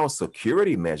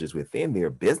biosecurity measures within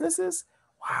their businesses.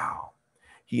 Wow.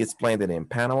 He explained that in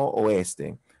Panama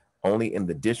Oeste, only in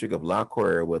the district of La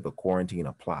Correa will the quarantine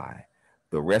apply.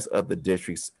 The rest of the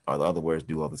districts, or in other words,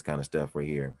 do all this kind of stuff right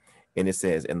here. And it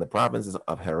says in the provinces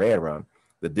of Herrera,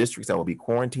 the districts that will be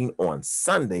quarantined on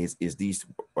Sundays is these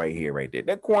right here, right there.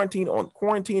 They're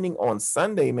quarantining on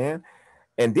Sunday, man.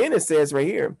 And then it says right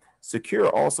here, Secure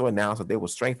also announced that they will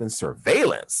strengthen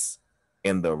surveillance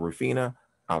in the Rufina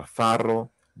Alfaro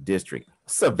district.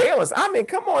 Surveillance? I mean,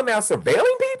 come on now,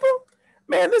 surveilling people?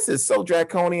 Man, this is so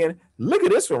draconian. Look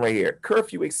at this one right here.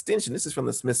 Curfew extension. This is from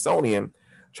the Smithsonian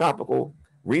Tropical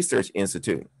Research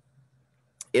Institute.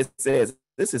 It says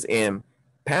this is in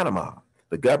Panama.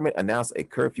 The government announced a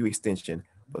curfew extension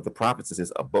for the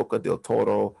provinces of Boca del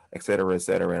Toro, et cetera,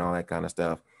 and all that kind of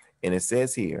stuff. And it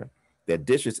says here that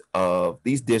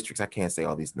these districts, I can't say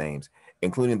all these names,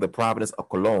 including the province of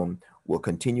Colón, will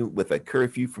continue with a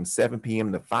curfew from 7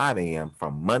 p.m. to 5 a.m.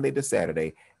 from Monday to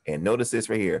Saturday. And notice this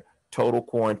right here, total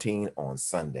quarantine on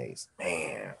Sundays.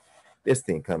 Man, this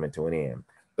thing coming to an end.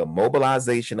 The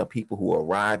mobilization of people who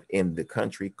arrive in the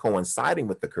country coinciding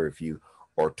with the curfew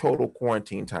or total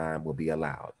quarantine time will be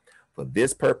allowed. For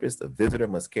this purpose, the visitor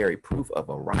must carry proof of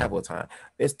arrival time.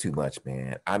 It's too much,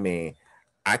 man. I mean,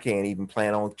 I can't even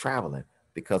plan on traveling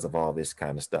because of all this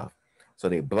kind of stuff. So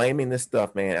they're blaming this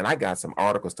stuff, man. And I got some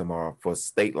articles tomorrow for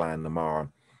State Line tomorrow,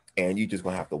 and you just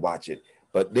gonna have to watch it.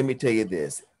 But let me tell you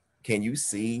this: Can you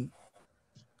see?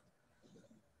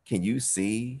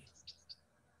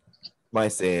 I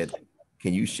said,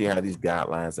 can you share these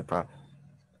guidelines?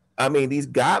 I mean, these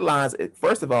guidelines.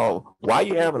 First of all, why are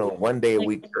you having a 1 day a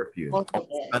week curfew on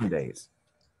Sundays?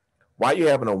 Why are you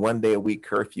having a 1 day a week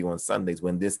curfew on Sundays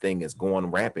when this thing is going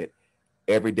rampant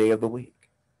every day of the week?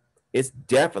 It's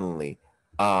definitely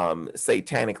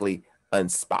satanically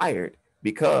inspired,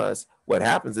 because what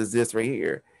happens is this right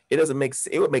here. It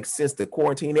would make sense to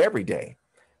quarantine every day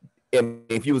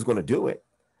if you was going to do it.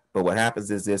 But what happens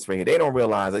is this right here. They don't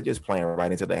realize they're just playing right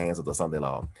into the hands of the Sunday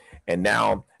law. And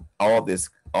now this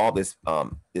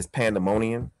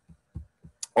pandemonium.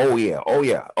 Oh yeah.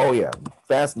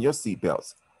 Fasten your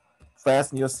seatbelts.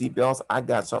 I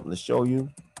got something to show you,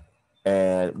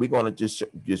 and we're gonna just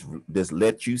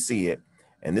let you see it.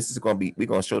 And this is gonna be, we're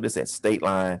gonna show this at State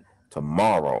Line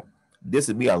tomorrow.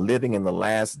 We are living in the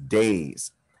last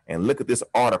days. And look at this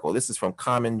article. This is from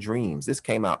Common Dreams. This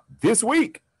came out this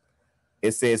week.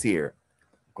 It says here,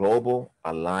 Global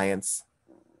Alliance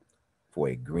for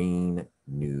a Green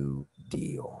New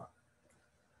Deal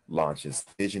launches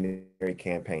visionary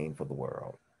campaign for the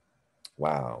world.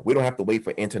 Wow. We don't have to wait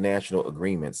for international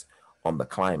agreements on the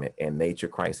climate and nature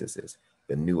crises.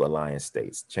 The new alliance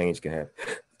states. Change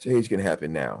can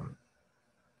happen now.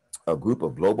 A group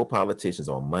of global politicians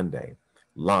on Monday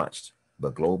launched the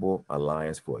Global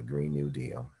Alliance for a Green New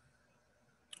Deal.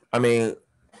 I mean,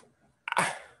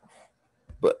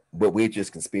 but we're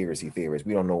just conspiracy theorists.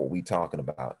 We don't know what we're talking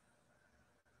about.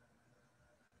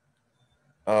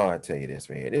 Oh, I tell you this,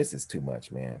 man, this is too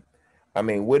much, man. I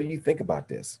mean, what do you think about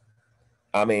this?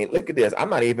 I mean, look at this. I'm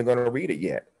not even going to read it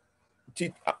yet.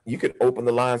 You could open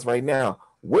the lines right now.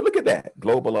 Well, look at that.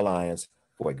 Global Alliance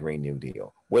for a Green New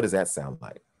Deal. What does that sound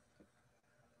like?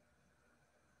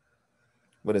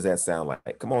 What does that sound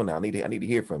like? Come on now. I need to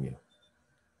hear from you.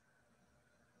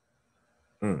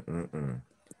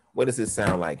 What does this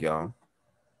sound like, y'all?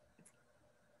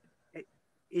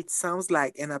 It sounds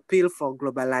like an appeal for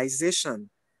globalization.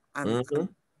 And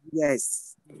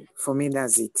yes, for me,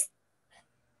 that's it.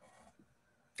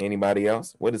 Anybody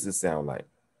else? What does this sound like?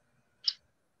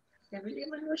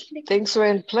 Things are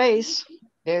in place.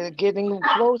 They're getting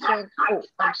closer. Oh,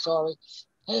 I'm sorry.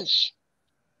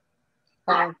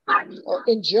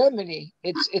 In Germany,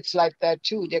 it's like that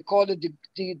too. They call it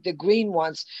the green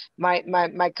ones.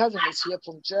 My cousin is here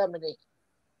from Germany.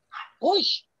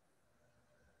 Oish!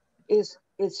 Is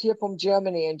here from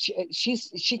Germany, and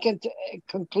she can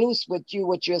conclude with you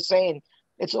what you're saying.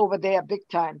 It's over there big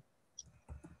time.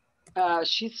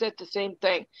 She said the same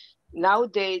thing. Now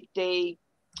they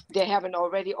having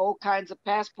already all kinds of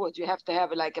passports. You have to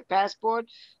have like a passport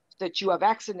that you are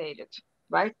vaccinated,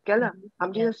 right?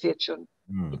 I'm here,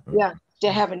 yeah,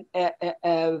 they have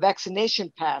a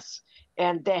vaccination pass,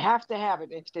 and they have to have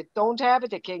it. If they don't have it,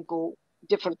 they can't go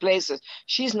different places.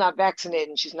 She's not vaccinated,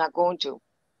 and she's not going to.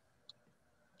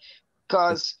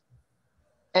 Because,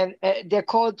 and they're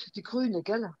called the Grüne,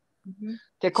 gell?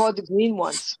 They're called the green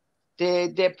ones. They're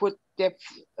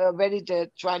ready to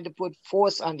trying to put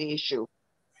force on the issue.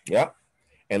 Yep.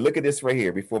 And look at this right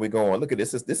here before we go on. Look at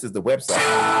this. This is the website.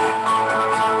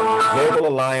 Global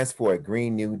Alliance for a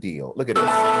Green New Deal. Look at this.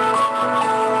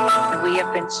 We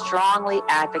have been strongly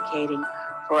advocating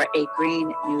for a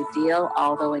Green New Deal,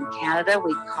 although in Canada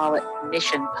we call it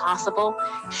Mission Possible,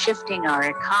 shifting our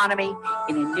economy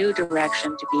in a new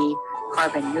direction to be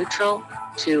carbon neutral,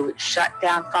 to shut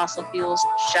down fossil fuels,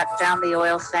 shut down the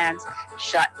oil sands,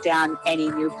 shut down any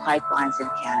new pipelines in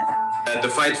Canada. The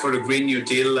fight for the Green New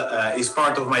Deal is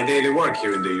part of my daily work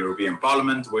here in the European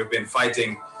Parliament. We've been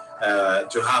fighting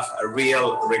to have a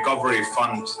real recovery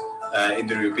fund in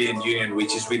the European Union,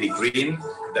 which is really green,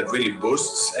 that really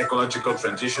boosts ecological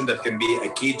transition, that can be a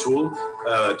key tool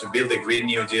to build a Green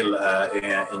New Deal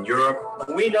in Europe.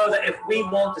 We know that if we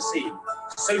want to see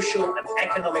social and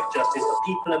economic justice for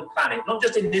people and planet, not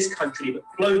just in this country, but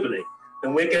globally,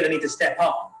 then we're going to need to step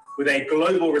up with a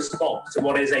global response to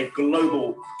what is a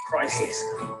global crisis.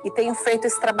 E tenho feito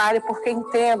esse trabalho porque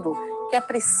entendo que é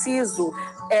preciso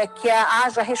que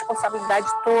haja responsabilidade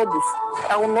de todos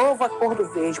para um novo acordo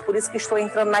verde. Por isso que estou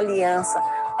entrando na aliança,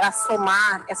 para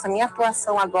somar essa minha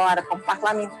atuação agora como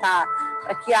parlamentar,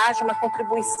 para que haja uma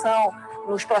contribuição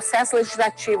nos processos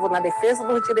legislativos, na defesa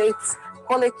dos direitos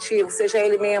collectifs, seja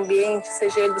ele meio ambiente,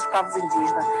 seja ele dos povos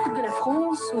indígenas. De la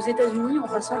France aux États-Unis, en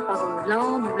passant par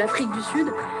l'Inde ou l'Afrique du Sud,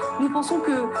 nous pensons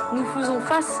que nous faisons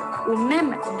face aux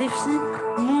mêmes défis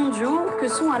mondiaux que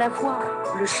sont à la fois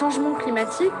le changement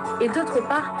climatique et d'autre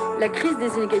part la crise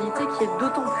des inégalités qui est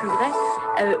d'autant plus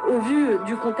vraie au vu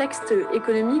du contexte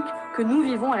économique que nous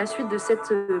vivons à la suite de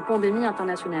cette pandémie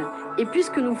internationale. Et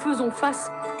puisque nous faisons face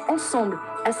ensemble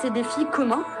à ces défis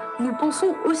communs, nous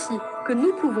pensons aussi que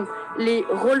nous pouvons les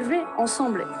relever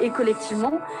ensemble et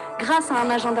collectivement grâce à un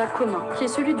agenda commun qui est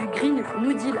celui du Green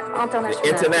New Deal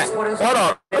international. Hold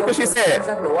on, look what she said.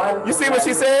 You see what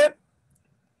she said?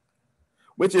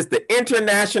 Which is the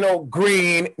International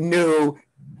Green New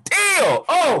Deal.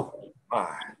 Oh, my.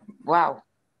 Wow.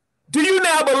 Do you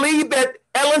now believe that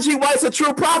Ellen G. White's a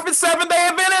true prophet, Seventh-day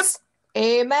Adventist?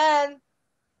 Amen.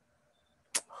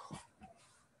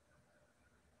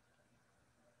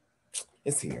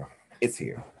 It's here. It's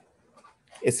here.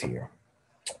 It's here.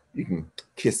 You can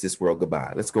kiss this world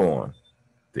goodbye. Let's go on.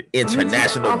 The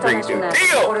International Green New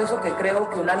Deal. Por eso que creo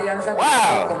que una alianza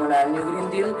como la New Green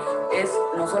Deal es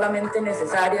no solamente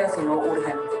necesaria, sino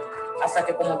urgente. Hasta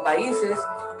que como países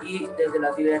y desde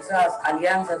las diversas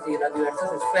alianzas y las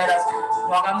diversas esferas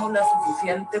no hagamos la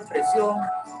suficiente presión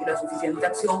y la suficiente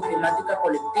acción climática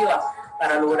colectiva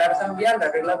para lograr cambiar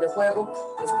las reglas de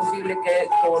juego, es posible que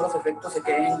todos los efectos se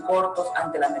queden cortos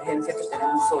ante la emergencia que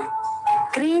tenemos hoy.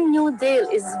 Green New Deal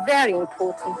is very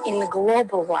important in the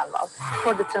global level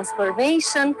for the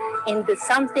transformation into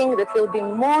something that will be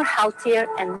more healthier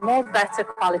and more better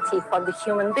quality for the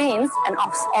human beings and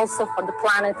also for the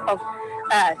planet of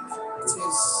Earth. It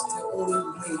is the only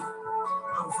way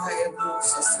and viable,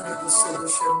 sustainable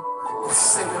solution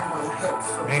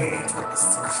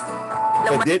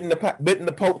But didn't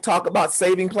the Pope talk about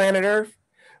saving planet Earth?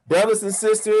 Brothers and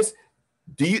sisters,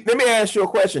 let me ask you a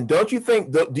question. Do you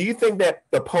think that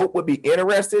the Pope would be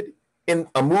interested in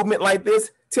a movement like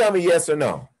this? Tell me yes or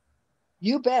no.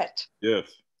 You bet.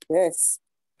 Yes. Yes.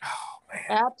 Oh, man.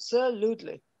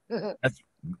 Absolutely. All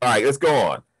right, let's go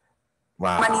on.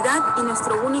 Wow. La humanidad y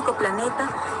nuestro único planeta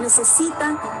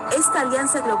necesitan esta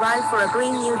alianza global for a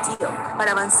Green New Deal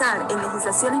para avanzar en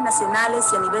legislaciones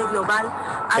nacionales y a nivel global.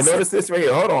 And notice this right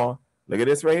here. Hold on. Look at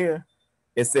this right here.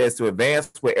 It says to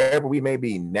advance wherever we may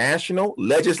be national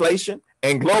legislation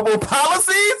and global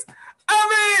policies.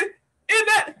 I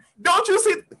mean, don't you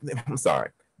see? I'm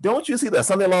sorry. Don't you see the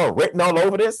Sunday law written all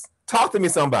over this? Talk to me,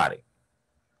 somebody.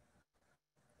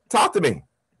 Talk to me.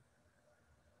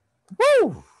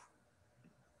 Woo.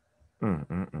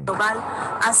 Global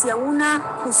hacia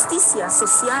una justicia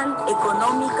social,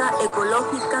 económica,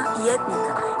 ecológica y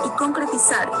étnica y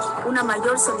concretizar una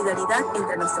mayor solidaridad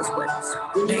entre nuestros pueblos.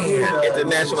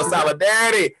 International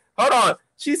solidarity. Hold on.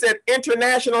 She said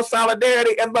international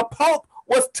solidarity, and the Pope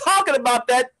was talking about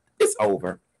that. It's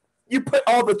over. You put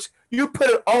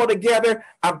it all together.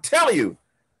 I'm telling you,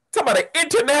 talking about an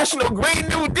international Green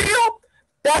New Deal.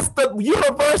 That's the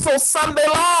universal Sunday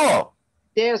law.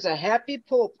 There's a happy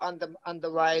Pope on the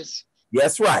rise.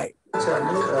 That's right. I'm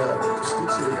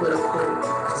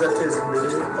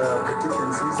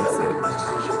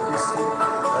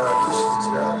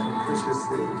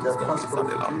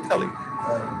telling you.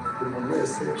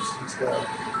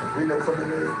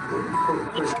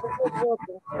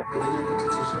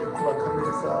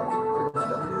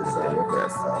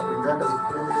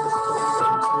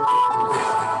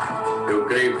 Eu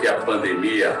creio que a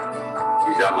pandemia,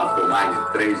 que já matou mais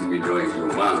de 3 milhões de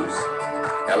humanos,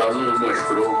 ela nos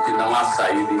mostrou que não há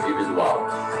saída individual,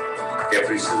 que é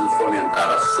preciso fomentar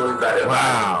a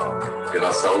solidariedade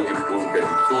pela saúde pública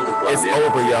de todo o planeta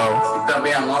e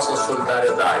também a nossa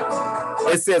solidariedade.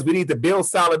 It says we need to build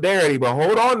solidarity, but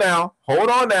hold on now.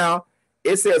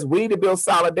 It says we need to build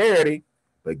solidarity,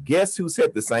 but guess who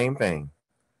said the same thing?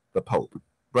 The Pope.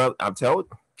 Brother, I'm telling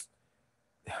you.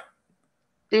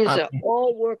 These are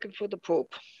all working for the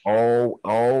Pope.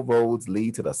 All roads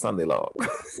lead to the Sunday law.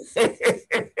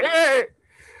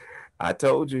 I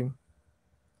told you.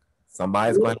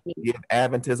 Somebody's going to give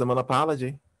Adventism an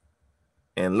apology.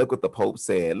 And look what the Pope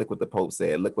said. Look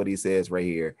what he says right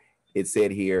here. It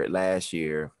said here last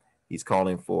year, he's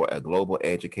calling for a global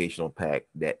educational pact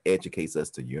that educates us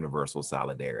to universal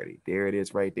solidarity. There it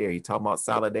is right there. He's talking about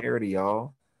solidarity,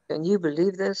 y'all. Can you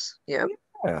believe this? Yeah.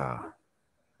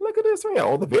 Look at this right here.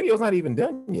 Oh, the video's not even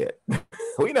done yet.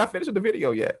 We're not finished with the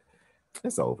video yet.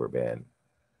 It's over, man.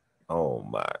 Oh,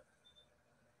 my.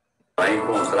 Para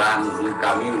encontrarmos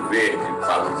caminho verde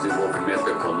para o desenvolvimento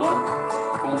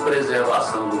econômico com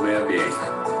preservação do meio ambiente.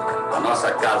 A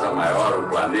nossa casa maior, o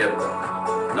planeta,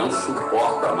 não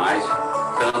suporta mais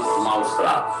tantos maus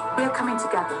tratos. We are coming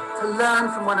together to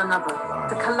learn from one another,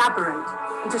 to collaborate,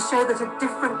 and to show that a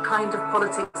different kind of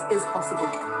politics is possible,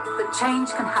 that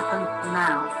change can happen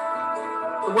now.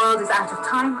 The world is out of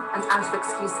time and out of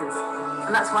excuses,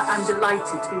 and that's why I'm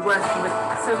delighted to be working with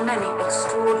so many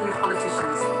extraordinary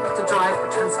politicians to drive a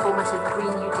transformative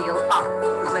Green New Deal up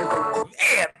the global.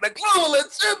 Man, the global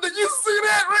agenda, you see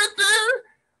that right there?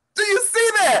 Do you see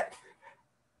that?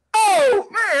 Oh,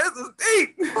 man, this is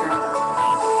deep.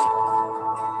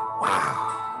 Wow.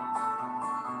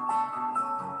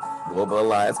 Global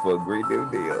Alliance for a Green New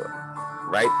Deal.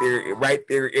 Right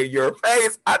there in your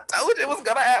face. I told you it was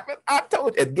gonna happen. I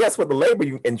told you. And guess what?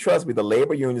 And trust me, the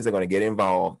labor unions are gonna get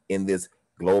involved in this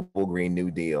global Green New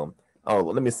Deal. Oh,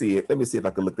 let me see it. Let me see if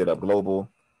I can look that up. Global,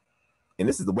 and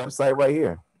this is the website right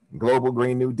here,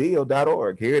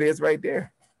 globalgreennewdeal.org. Here it is right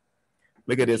there.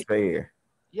 Look at this right here.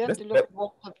 You have to look at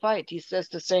the fight. He says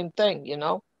the same thing, you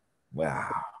know? Wow.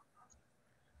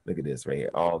 Look at this right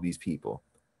here. All these people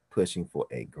pushing for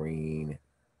a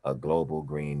global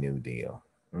Green New Deal.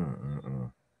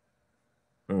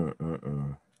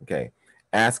 Okay.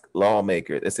 Ask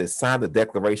lawmakers. It says sign the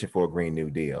declaration for a Green New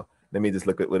Deal. Let me just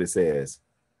look at what it says.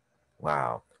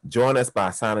 Wow. Join us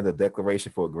by signing the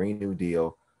declaration for a Green New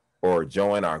Deal or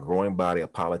join our growing body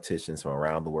of politicians from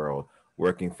around the world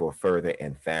working for further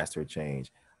and faster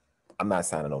change. I'm not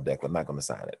signing no declaration. I'm not going to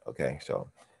sign it. Okay. So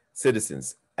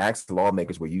citizens, ask the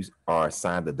lawmakers where you are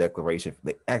signed the declaration.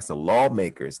 They ask the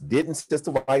lawmakers. Didn't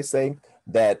Sister White say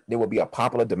that there will be a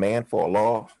popular demand for a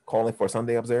law calling for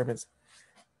Sunday observance?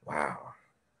 Wow.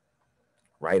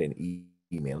 Write an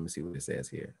email. Let me see what it says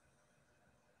here.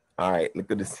 All right, look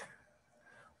at this.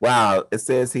 Wow, it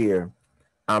says here,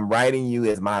 I'm writing you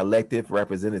as my elected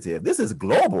representative. This is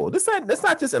global. This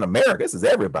not just in America. This is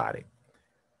everybody.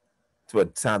 To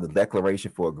sign the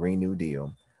Declaration for a Green New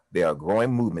Deal. There are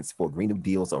growing movements for Green New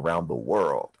Deals around the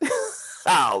world.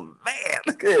 Oh man,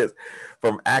 look at this.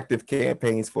 From active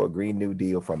campaigns for a Green New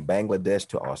Deal from Bangladesh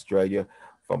to Australia,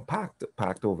 from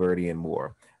Pacto Verde and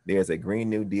more. There's a Green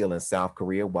New Deal in South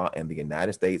Korea, while in the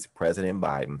United States, President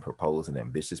Biden proposed an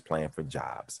ambitious plan for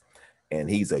jobs. And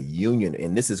he's a union,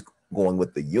 and this is going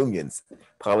with the unions.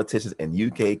 Politicians in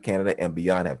UK, Canada, and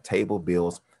beyond have tabled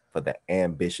bills for the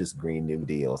ambitious Green New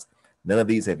Deals. None of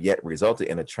these have yet resulted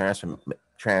in a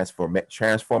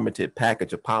transformative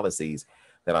package of policies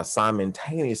that are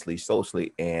simultaneously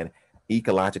socially and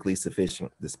ecologically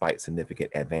sufficient despite significant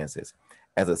advances.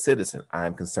 As a citizen, I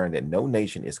am concerned that no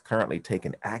nation is currently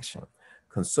taking action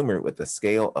commensurate with the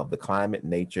scale of the climate,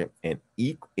 nature, and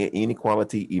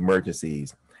inequality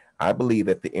emergencies. I believe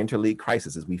that the interleague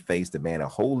crises we face demand a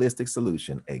holistic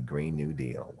solution, a Green New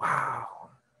Deal. Wow.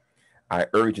 I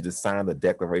urge you to sign the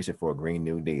Declaration for a Green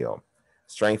New Deal,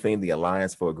 strengthening the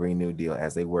Alliance for a Green New Deal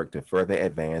as they work to further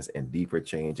advance and deeper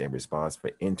change and response for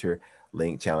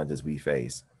interlinked challenges we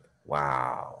face.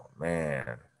 Wow,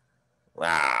 man.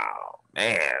 Wow,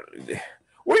 man.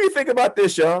 What do you think about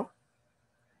this, y'all?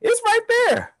 It's right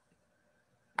there.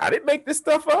 I didn't make this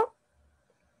stuff up.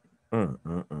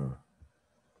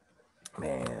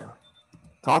 Man,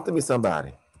 talk to me,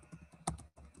 somebody.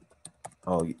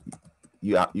 Oh,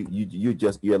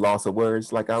 you're lost of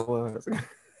words like I was.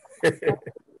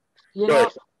 You know,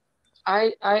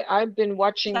 I've been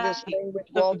watching this thing with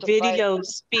Walter. Video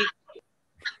speak.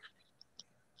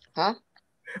 Huh?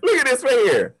 Look at this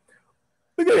right here.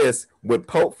 Look at this. Would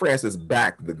Pope Francis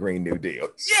back the Green New Deal?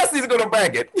 Yes, he's gonna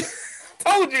back it.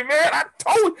 Told you, man.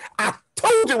 I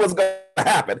told you what's gonna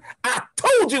happen. I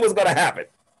told you what's gonna happen.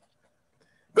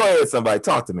 Go ahead, somebody.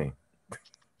 Talk to me.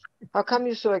 How come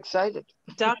you're so excited?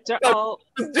 Dr. O.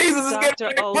 Jesus is getting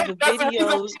ready to come. The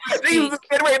videos Jesus is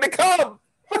getting ready to come.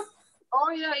 Oh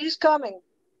yeah, he's coming.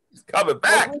 He's coming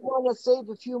back. But we want to save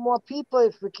a few more people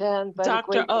if we can.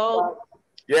 Dr. O.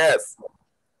 Yes.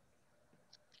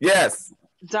 Yes.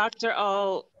 Dr.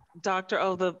 O.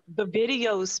 The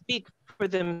videos speak for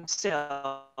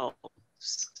themselves.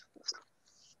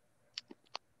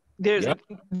 There's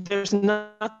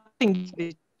nothing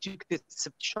that you could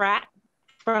subtract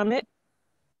from it.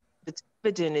 It's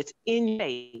evident. It's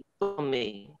innate for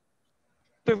me.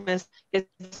 It's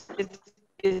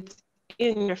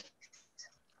in your face.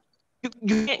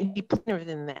 You can't be plainer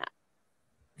than that.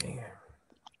 Man.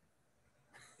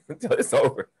 It's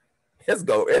over. Let's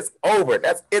go. It's over.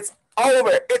 It's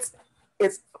over.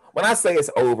 It's when I say it's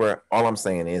over, all I'm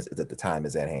saying is that the time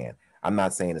is at hand. I'm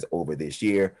not saying it's over this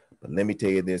year, but let me tell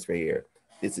you this right here.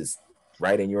 This is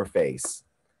right in your face.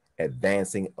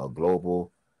 Advancing a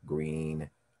global Green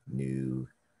New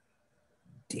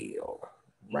Deal.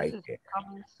 Right there.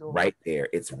 Right there.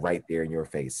 It's right there in your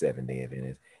face, 7-day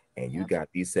Adventists. And you got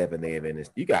these 7-day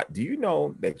Adventists. Do you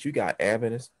know that you got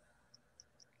Adventists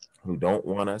who don't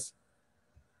want us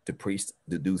to preach,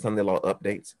 to do Sunday law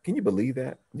updates? Can you believe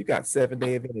that? You got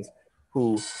 7-day Adventists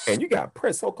and you got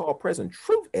so-called present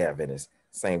truth Adventists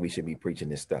saying we should be preaching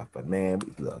this stuff. But man,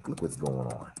 look what's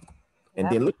going on. And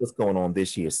then look what's going on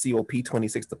this year.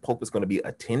 COP26, the Pope is going to be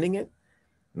attending it.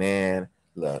 Man,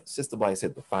 look, Sister Blight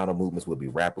said the final movements will be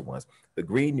rapid ones. The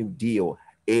Green New Deal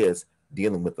is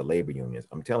dealing with the labor unions.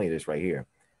 I'm telling you this right here.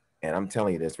 And I'm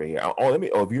telling you this right here.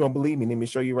 If you don't believe me, let me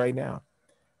show you right now.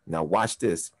 Now watch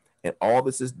this. And all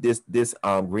this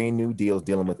Green New Deal is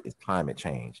dealing with is climate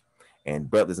change. And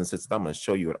brothers and sisters, I'm going to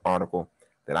show you an article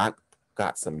that I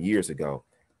got some years ago.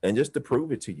 And just to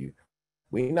prove it to you,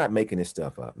 we're not making this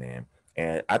stuff up, man.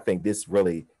 And I think this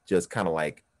really just kind of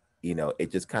like,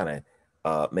 it just kind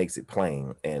of makes it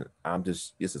plain. And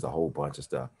this is a whole bunch of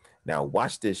stuff. Now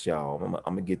watch this, y'all. I'm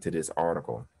going to get to this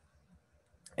article.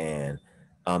 And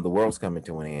the world's coming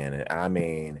to an end. And I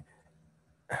mean,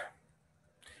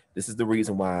 this is the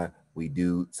reason why we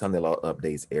do Sunday law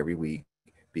updates every week,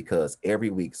 because every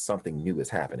week something new is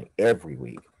happening every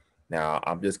week. Now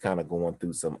I'm just kind of going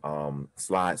through some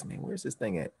slides. Man, where's this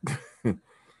thing at?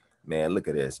 Man, look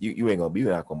at this. You're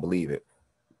not gonna believe it.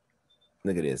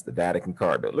 Look at this. The Vatican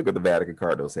Cardinal. Look at the Vatican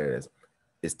Cardinal says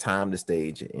it's time to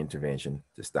stage an intervention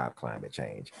to stop climate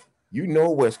change. You know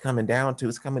where it's coming down to.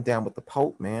 It's coming down with the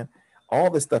Pope, man.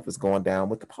 All this stuff is going down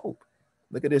with the Pope.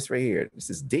 Look at this right here. This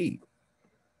is deep.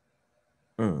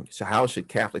 So how should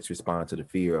Catholics respond to the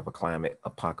fear of a climate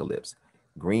apocalypse?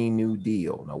 Green New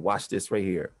Deal. Now watch this right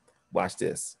here. Watch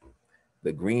this.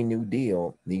 The Green New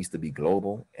Deal needs to be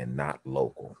global and not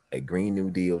local. A Green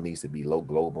New Deal needs to be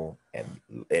global,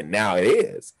 and now it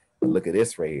is. Look at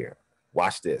this right here.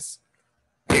 Watch this.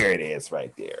 There it is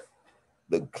right there.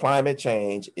 The climate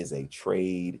change is a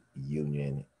trade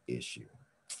union issue.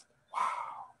 Wow.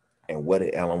 And what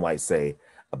did Ellen White say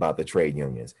about the trade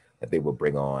unions? That they will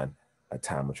bring on a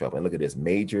time of trouble. And look at this.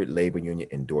 Major labor union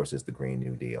endorses the Green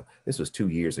New Deal. This was 2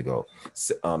 years ago.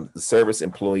 The Service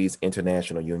Employees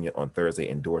International Union on Thursday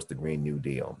endorsed the Green New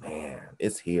Deal. Man,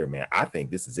 it's here, man. I think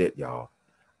this is it, y'all.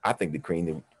 I think the Green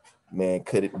New, man,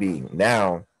 could it be?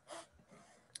 Now,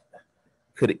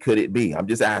 could it be? I'm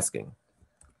just asking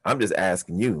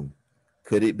you,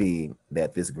 could it be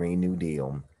that this Green New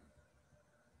Deal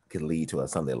could lead to a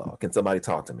Sunday law? Can somebody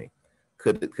talk to me?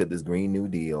 Could this Green New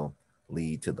Deal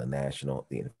lead to the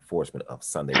enforcement of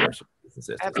Sunday worship?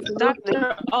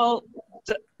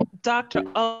 Dr.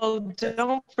 O,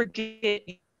 don't forget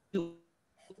you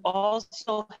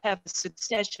also have a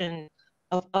succession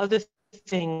of other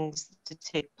things to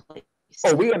take place.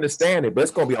 Oh, we understand it, but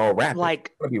it's going to be all rapid.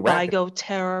 Like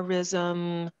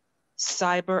bioterrorism,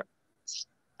 cyber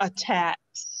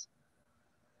attacks.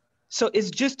 So it's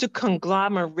just a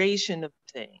conglomeration of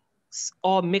things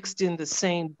all mixed in the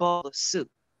same bowl of soup.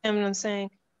 You know what I'm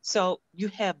saying? So you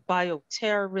have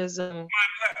bioterrorism,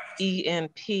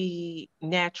 EMP,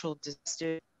 natural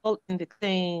disaster, all in the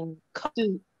same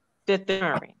soup that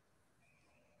they're in.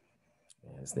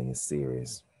 Yeah, this thing is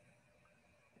serious.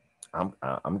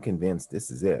 I'm convinced this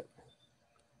is it.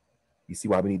 You see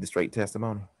why we need the straight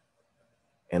testimony?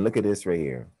 And look at this right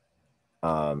here.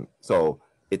 So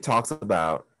it talks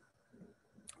about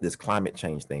this climate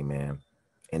change thing, man.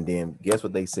 And then guess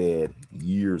what they said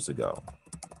years ago?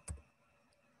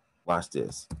 Watch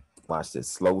this. Watch this.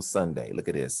 Slow Sunday. Look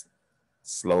at this.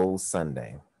 Slow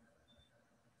Sunday.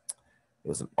 It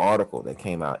was an article that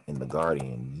came out in The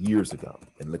Guardian years ago.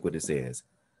 And look what it says.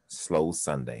 Slow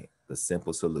Sunday, the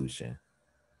simple solution.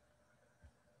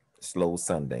 Slow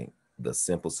Sunday, the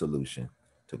simple solution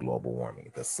to global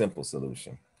warming. The simple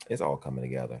solution. It's all coming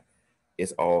together.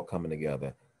 It's all coming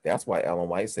together. That's why Ellen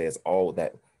White says all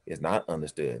that is not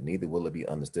understood, neither will it be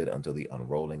understood until the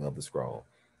unrolling of the scroll.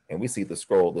 And we see the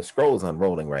scroll is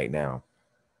unrolling right now.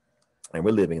 And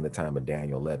we're living in the time of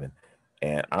Daniel 11.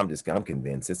 And I'm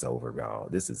convinced it's over, y'all.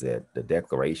 This is it. The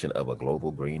declaration of a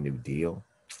global Green New Deal.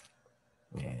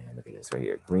 Man, look at this right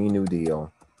here. Green New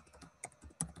Deal,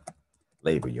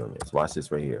 labor unions. Watch this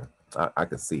right here. I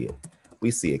can see it.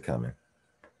 We see it coming.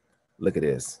 Look at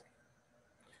this.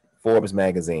 Forbes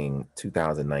magazine,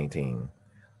 2019.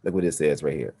 Look what it says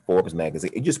right here. Forbes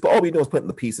magazine. It just all we do is putting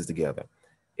the pieces together.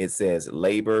 It says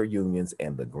labor unions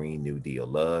and the Green New Deal.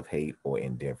 Love, hate, or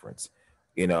indifference.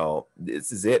 You know,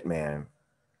 this is it, man.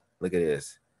 Look at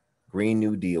this. Green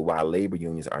New Deal, while labor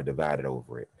unions are divided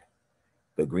over it.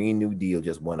 The Green New Deal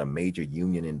just won a major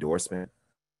union endorsement.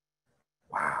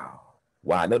 Wow.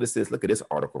 Wow. Notice this. Look at this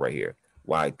article right here.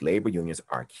 Why labor unions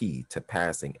are key to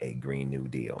passing a Green New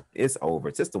Deal. It's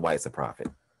over. Sister White's a prophet.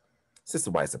 Sister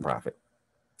White's a prophet.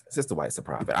 Sister White's a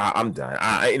prophet. I'm done.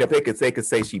 If they could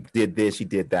say she did this, she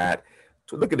did that.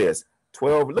 Look at this.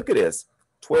 12. Look at this.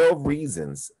 12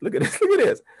 reasons. Look at this. Look at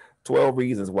this. 12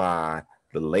 reasons why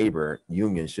the labor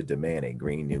union should demand a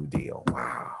Green New Deal.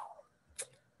 Wow.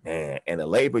 Man, and the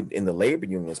labor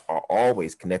unions are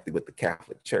always connected with the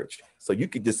Catholic Church. So you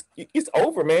could just, it's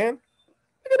over, man.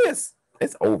 Look at this.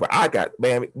 It's over.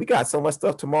 We got so much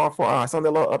stuff tomorrow for our Sunday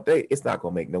law update. It's not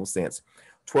going to make no sense.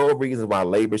 12 reasons why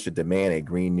labor should demand a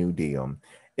Green New Deal.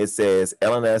 It says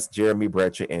LNS, Jeremy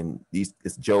Brecher, and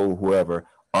it's Joe, whoever,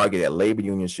 argue that labor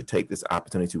unions should take this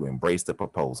opportunity to embrace the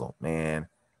proposal. Man,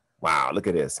 wow, look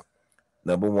at this.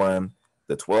 Number one,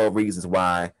 the 12 reasons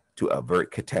why to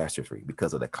avert catastrophe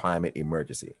because of the climate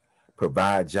emergency.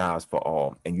 Provide jobs for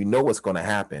all. And you know what's going to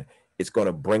happen. It's going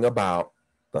to bring about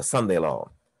the Sunday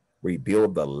law.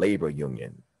 Rebuild the labor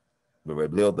union.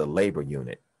 Rebuild the labor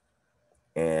unit.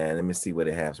 And let me see what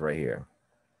it has right here.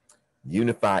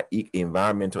 Unify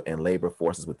environmental and labor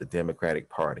forces with the Democratic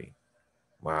Party.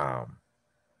 Wow.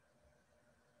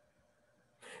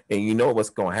 And you know what's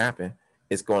going to happen?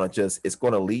 It's going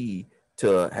to lead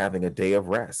to having a day of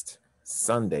rest.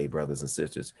 Sunday, brothers and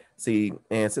sisters. See,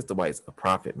 man, Sister White's a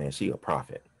prophet, man. She a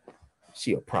prophet.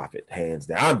 She a prophet, hands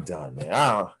down. I'm done, man.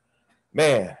 Oh,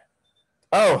 man.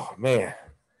 Oh, man.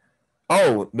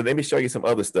 Oh, but let me show you some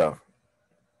other stuff.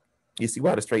 You see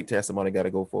why the straight testimony got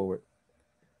to go forward?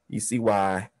 You see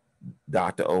why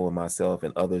Dr. O and myself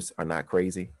and others are not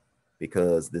crazy?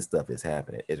 Because this stuff is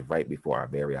happening. It's right before our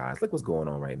very eyes. Look what's going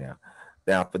on right now.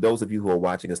 Now, for those of you who are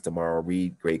watching us tomorrow,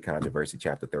 read Great Controversy,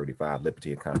 chapter 35,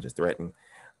 Liberty of Conscience Threatened.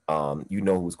 You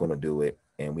know who's going to do it,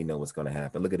 and we know what's going to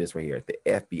happen. Look at this right here. The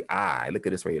FBI. Look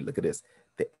at this right here. Look at this.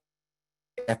 The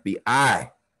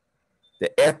FBI.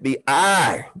 The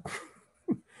FBI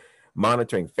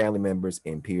monitoring family members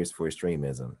and peers for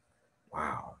extremism.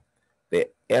 Wow. The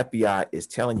FBI is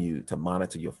telling you to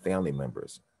monitor your family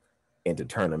members and to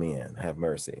turn them in. Have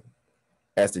mercy.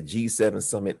 As the G7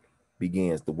 summit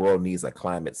begins, the world needs a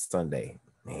climate Sunday.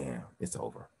 Man, it's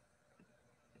over.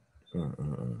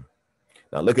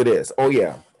 Now look at this. Oh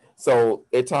yeah. So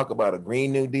they talk about a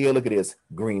Green New Deal. Look at this,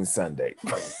 Green Sunday.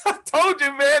 I told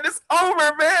you, man, it's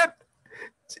over, man.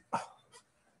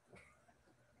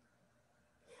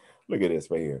 Look at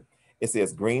this right here. It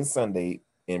says Green Sunday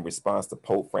in response to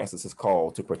Pope Francis's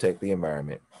call to protect the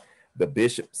environment. The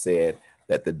bishop said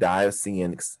that the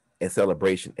diocesan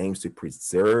celebration aims to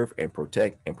preserve and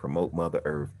protect and promote Mother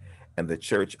Earth, and the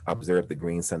church observed the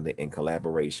Green Sunday in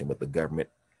collaboration with the government,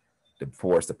 the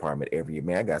forest department every year.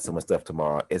 Man, I got so much stuff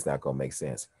tomorrow, it's not gonna make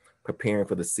sense. Preparing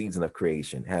for the season of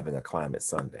creation, having a climate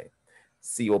Sunday.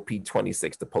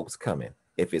 COP26, the Pope's coming,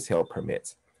 if his health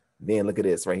permits. Then look at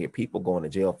this right here. People going to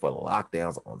jail for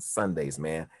lockdowns on Sundays,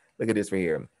 man. Look at this right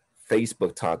here.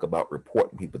 Facebook talk about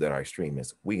reporting people that are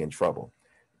extremists. We in trouble.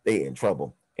 They in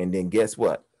trouble. And then guess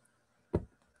what?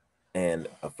 And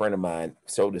a friend of mine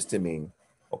showed this to me.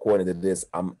 According to this,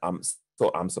 I'm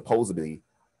supposedly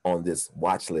on this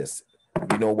watch list.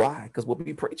 You know why? Because we'll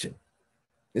be preaching.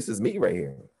 This is me right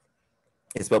here.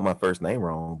 It spelled my first name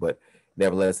wrong, but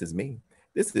nevertheless, it's me.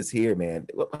 This is here, man.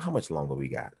 How much longer we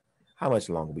got? How much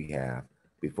longer we have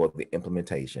before the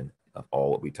implementation of all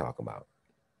what we talk about?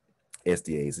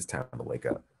 SDAs, it's time to wake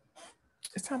up.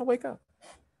 It's time to wake up.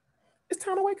 It's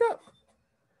time to wake up.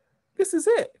 This is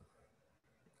it.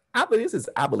 I believe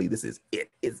this is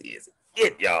it. This is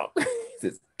it, y'all.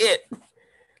 This is it.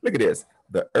 Look at this.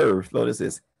 The earth, notice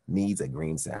this, needs a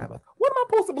green Sabbath. What am I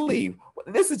supposed to believe?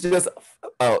 This is just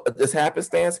this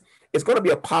happenstance. It's going to be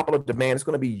a popular demand. It's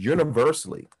going to be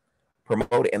universally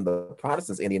promoted, and the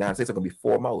Protestants in the United States are going to be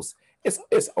foremost.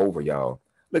 It's over, y'all.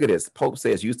 Look at this. Pope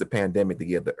says, use the pandemic to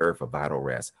give the earth a vital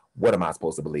rest. What am I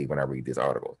supposed to believe when I read this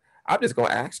article? I'm just going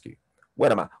to ask you,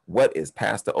 what is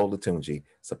Pastor Olatunji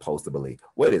supposed to believe?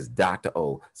 What is Dr.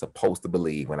 O supposed to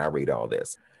believe when I read all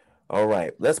this? All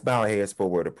right, let's bow our heads for a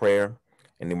word of prayer,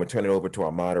 and then we'll turn it over to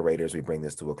our moderators. We bring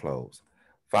this to a close.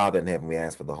 Father in heaven, we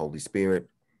ask for the Holy Spirit.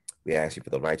 We ask you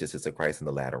for the righteousness of Christ in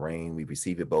the latter rain. We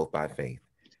receive it both by faith.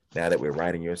 Now that we're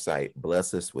right in your sight,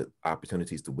 bless us with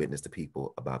opportunities to witness to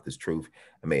people about this truth,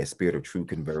 and may a spirit of true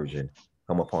conversion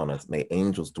come upon us. May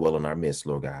angels dwell in our midst,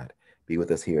 Lord God. Be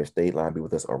with us here at State Line, be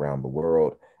with us around the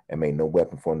world, and may no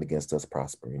weapon formed against us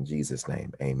prosper. In Jesus'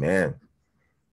 name, amen.